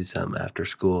had to do something after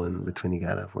school and between he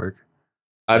got off work.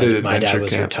 I did My dad adventure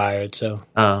was camp. retired, so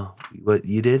Oh, what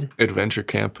you did? Adventure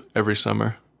camp every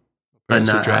summer. But Parents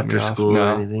would not drop me after off. school No.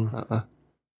 or anything? Uh-uh.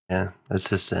 Yeah,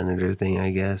 that's a senator thing,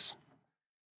 I guess.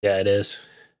 yeah, it is.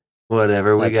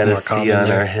 Whatever, we That's got a more C common on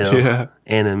there. our hill Yeah.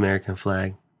 and an American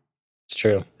flag. It's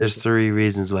true. There's 3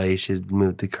 reasons why you should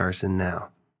move to Carson now.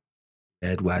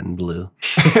 Red, white, and blue.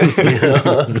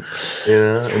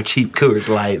 And cheap Coors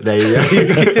Light. There you go.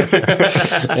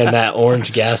 And that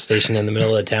orange gas station in the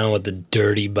middle of town with the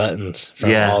dirty buttons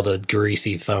from all the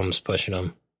greasy thumbs pushing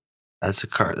them. That's a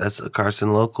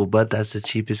Carson local, but that's the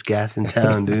cheapest gas in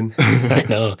town, dude. I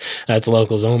know. That's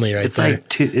locals only right there.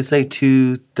 It's like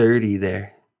 $2.30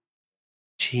 there.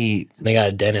 Cheap. They got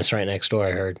a dentist right next door,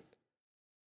 I heard.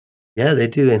 Yeah, they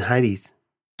do in Heidi's.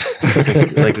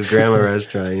 Like a grandma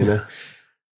restaurant, you know?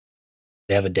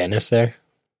 They have a dentist there?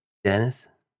 Dentist?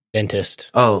 Dentist.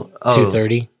 Oh.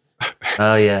 $2.30.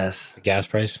 Oh, yes. Gas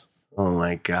price. Oh,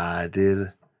 my God,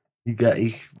 dude.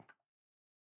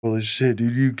 Holy shit,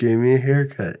 dude, you gave me a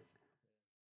haircut.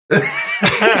 Get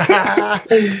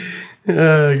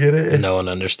it? No one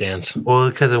understands. Well,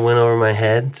 because it went over my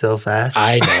head so fast.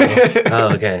 I know.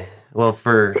 Oh, okay. Well,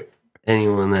 for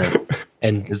anyone that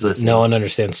is listening. No one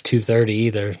understands 2:30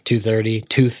 either. 2:30,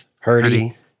 tooth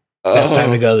hurty. Best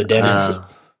time to go to the dentist.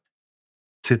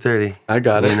 2:30. I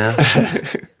got it. You know?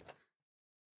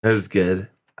 That was good.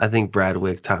 I think Brad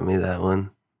Wick taught me that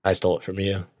one. I stole it from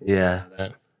you. Yeah.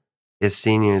 His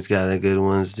seniors got the good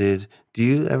ones, dude. Do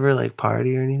you ever like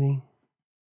party or anything?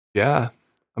 Yeah.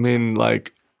 I mean,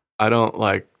 like, I don't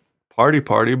like party,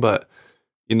 but,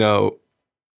 you know,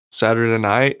 Saturday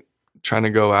night, trying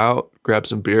to go out, grab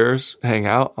some beers, hang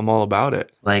out. I'm all about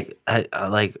it. Like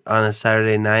on a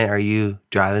Saturday night, are you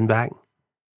driving back?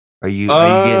 Are you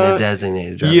getting a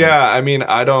designated driver? Yeah, I mean,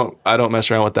 I don't mess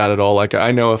around with that at all. Like,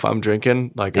 I know if I'm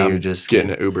drinking, like, I'm just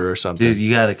getting an Uber or something. Dude,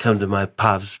 you got to come to my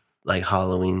pop's like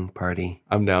Halloween party.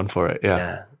 I'm down for it.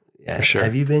 Yeah, for sure.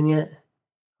 Have you been yet?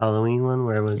 Halloween one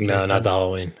where it was? No, not the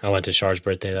Halloween. I went to Char's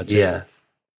birthday. That's it.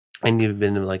 And you've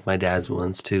been to like my dad's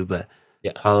ones too, but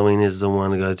Halloween is the one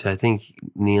to go to. I think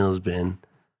Neil's been.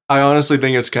 I honestly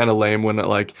think it's kind of lame when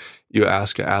like you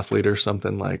ask an athlete or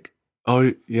something like,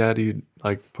 "Oh yeah, do you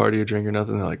like party or drink or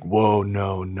nothing?" They're like, "Whoa,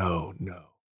 no."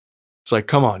 It's like,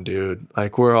 come on, dude.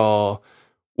 Like we're all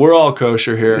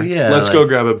kosher here. Yeah, let's go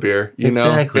grab a beer. You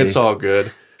know, it's all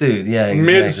good, dude. Yeah,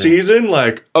 exactly. Mid-season,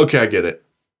 like, okay, I get it.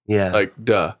 Yeah, like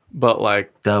duh. But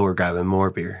like, we're grabbing more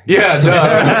beer. Yeah,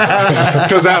 duh.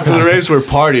 Because after the race, we're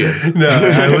partying. No,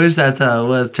 I wish that's how it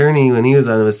was. Turney, when he was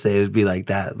on, it would say it would be like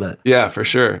that. But yeah, for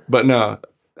sure. But no,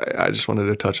 I just wanted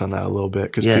to touch on that a little bit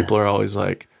because people are always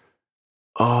like,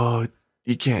 "Oh,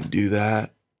 you can't do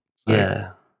that." Like,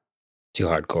 too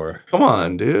hardcore. Come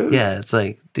on, dude. Yeah, it's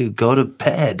like, dude, go to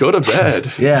bed. Go to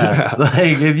bed. Yeah.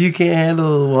 Like if you can't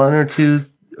handle 1 or 2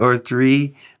 or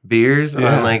 3 beers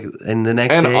on like in the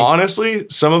next day. And honestly,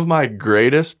 some of my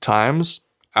greatest times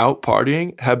out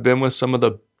partying have been with some of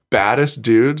the baddest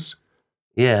dudes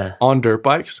on dirt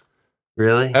bikes.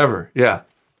 Really? Ever. Yeah.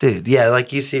 Dude,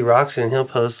 like you see Roxon, he'll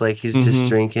post like he's just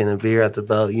drinking a beer at the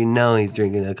boat. You know he's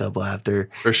drinking a couple after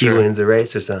he wins a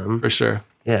race or something. For sure.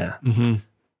 Yeah. Mm-hmm.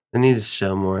 I need to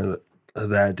show more of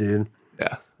that, dude.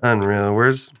 Yeah. Unreal.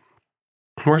 Where's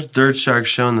Dirt Shark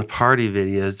showing the party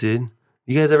videos, dude?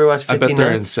 You guys ever watch 50 Nuts? I bet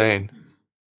they're insane.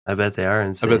 I bet they are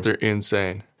insane. I bet they're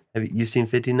insane. Have you seen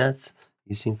 50 Nuts?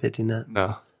 You seen 50 Nuts?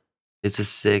 No. It's a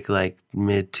sick, like,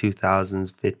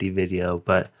 mid-2000s 50 video,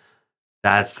 but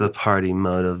that's the party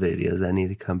moto videos that need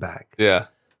to come back. Yeah.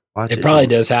 Watch it probably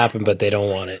does happen, but they don't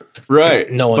want it. Right.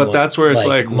 No one but that's where it's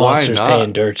like Monster's why not?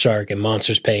 paying Dirt Shark and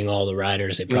Monster's paying all the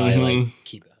riders. They probably like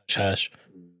keep it hush-hush.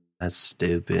 That's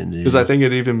stupid, dude. Because I think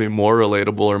it'd even be more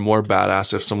relatable or more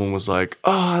badass if someone was like,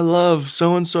 "Oh, I love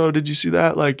so-and-so. Did you see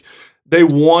that? Like, they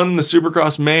won the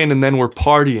Supercross main and then we're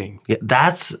partying." Yeah,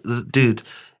 dude,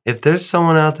 if there's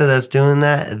someone out there that's doing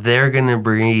that, they're going to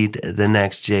breed the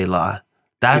next J-Law.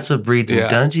 That's what breeds him.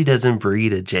 Dungey doesn't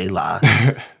breed a J-Law.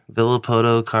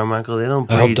 Villapoto, Carmichael, they don't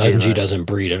breed I hope Dungey J-Law. doesn't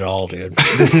breed at all, dude.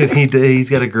 He's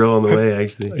got a girl on the way,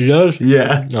 actually. He does?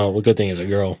 Yeah. No, well, good thing he's a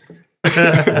girl. We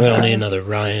don't need another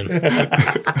Ryan.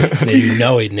 You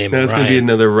know he'd name him Ryan. That's going to be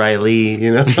another Riley,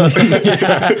 you know?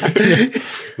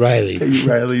 Riley.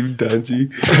 Riley Dungey.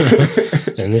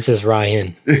 And this is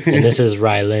Ryan. And this is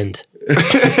Ryland.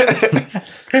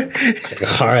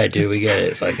 All right, dude, we get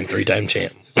it. Fucking 3-time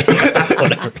champ.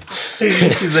 Whatever.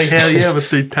 He's like, hell yeah, I'm a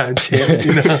 3-time champ,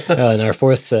 you know? And our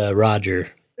 4th's Roger.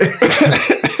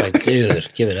 It's like, dude,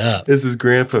 give it up. This is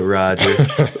Grandpa Roger.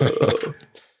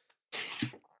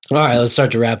 All right, let's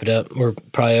start to wrap it up. We're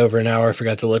probably over an hour. I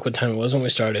forgot to look what time it was when we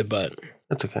started, but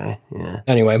that's okay. Yeah.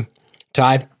 Anyway,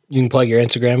 Ty, you can plug your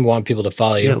Instagram. We want people to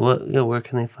follow you. Yeah, where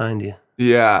can they find you?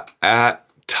 Yeah, at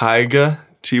Tyga,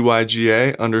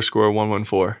 TYGA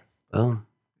 _114. Boom.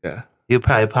 Yeah. You'll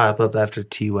probably pop up after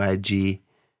TYG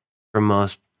for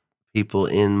most people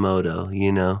in moto,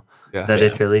 you know? Yeah. That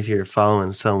if you're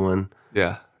following someone,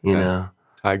 you know.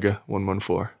 Tyga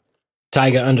 114.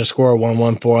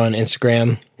 Tyga_114 on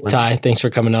Instagram. Ty, thanks for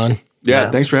coming on. Yeah,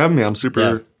 thanks for having me. I'm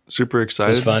super It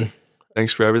excited. was fun.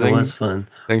 Thanks for everything. It was fun.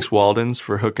 Thanks, Walden's,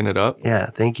 for hooking it up. Yeah,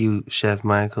 thank you, Chef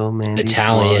Michael, Mandy.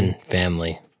 Italian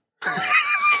family.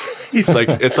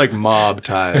 It's like mob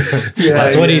ties.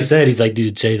 That's what he said. He's like,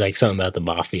 dude, say like something about the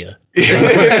mafia.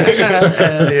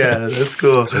 Yeah, that's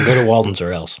cool. So go to Walden's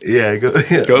or else. Yeah, go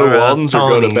Go to Walden's or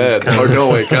go to bed. Or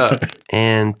don't wake up.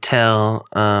 And tell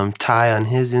Ty on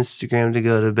his Instagram to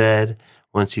go to bed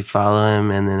once you follow him.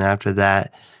 And then after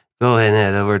that, go ahead and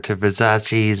head over to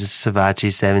Versace's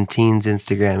Savachi17's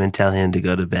Instagram and tell him to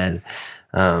go to bed.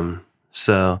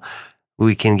 So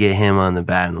we can get him on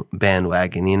the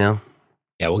bandwagon, you know?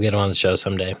 Yeah, we'll get him on the show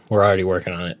someday. We're already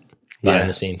working on it behind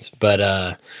the scenes.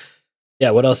 But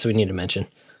what else do we need to mention?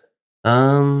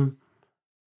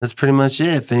 That's pretty much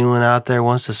it. If anyone out there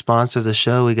wants to sponsor the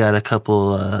show, we got a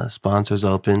couple sponsors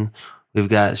open. We've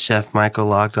got Chef Michael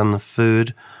locked on the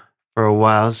food for a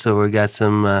while, so we got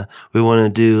some. We want to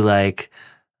do like,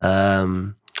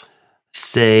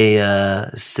 say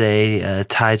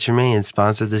Ty Tremaine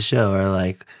sponsored the show, or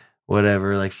like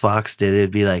whatever, like Fox did.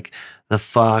 It'd be like the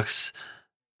Fox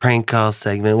prank call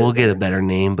segment. We'll get a better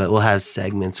name, but we'll have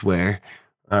segments where,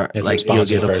 like, you'll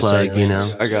get a plug. You know,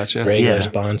 I gotcha. Regular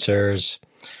sponsors.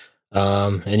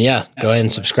 Go ahead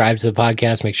and subscribe to the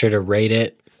podcast. Make sure to rate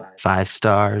it. 5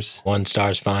 stars. 1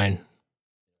 star's fine.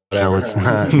 Whatever. No, it's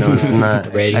not. No, it's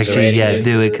not. Ratings are Actually, rating. yeah,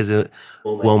 do it because it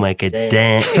won't make a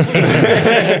dent. All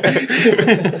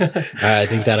right, I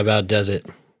think that about does it.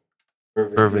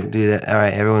 Perfect. Do that. All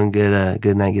right, everyone.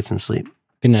 Good night. Get some sleep.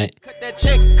 Good night. Cut that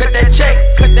check, cut that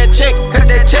check, cut that check, cut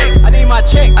that check. I need my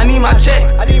check, I need my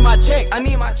check, I need my check, I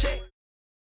need my check.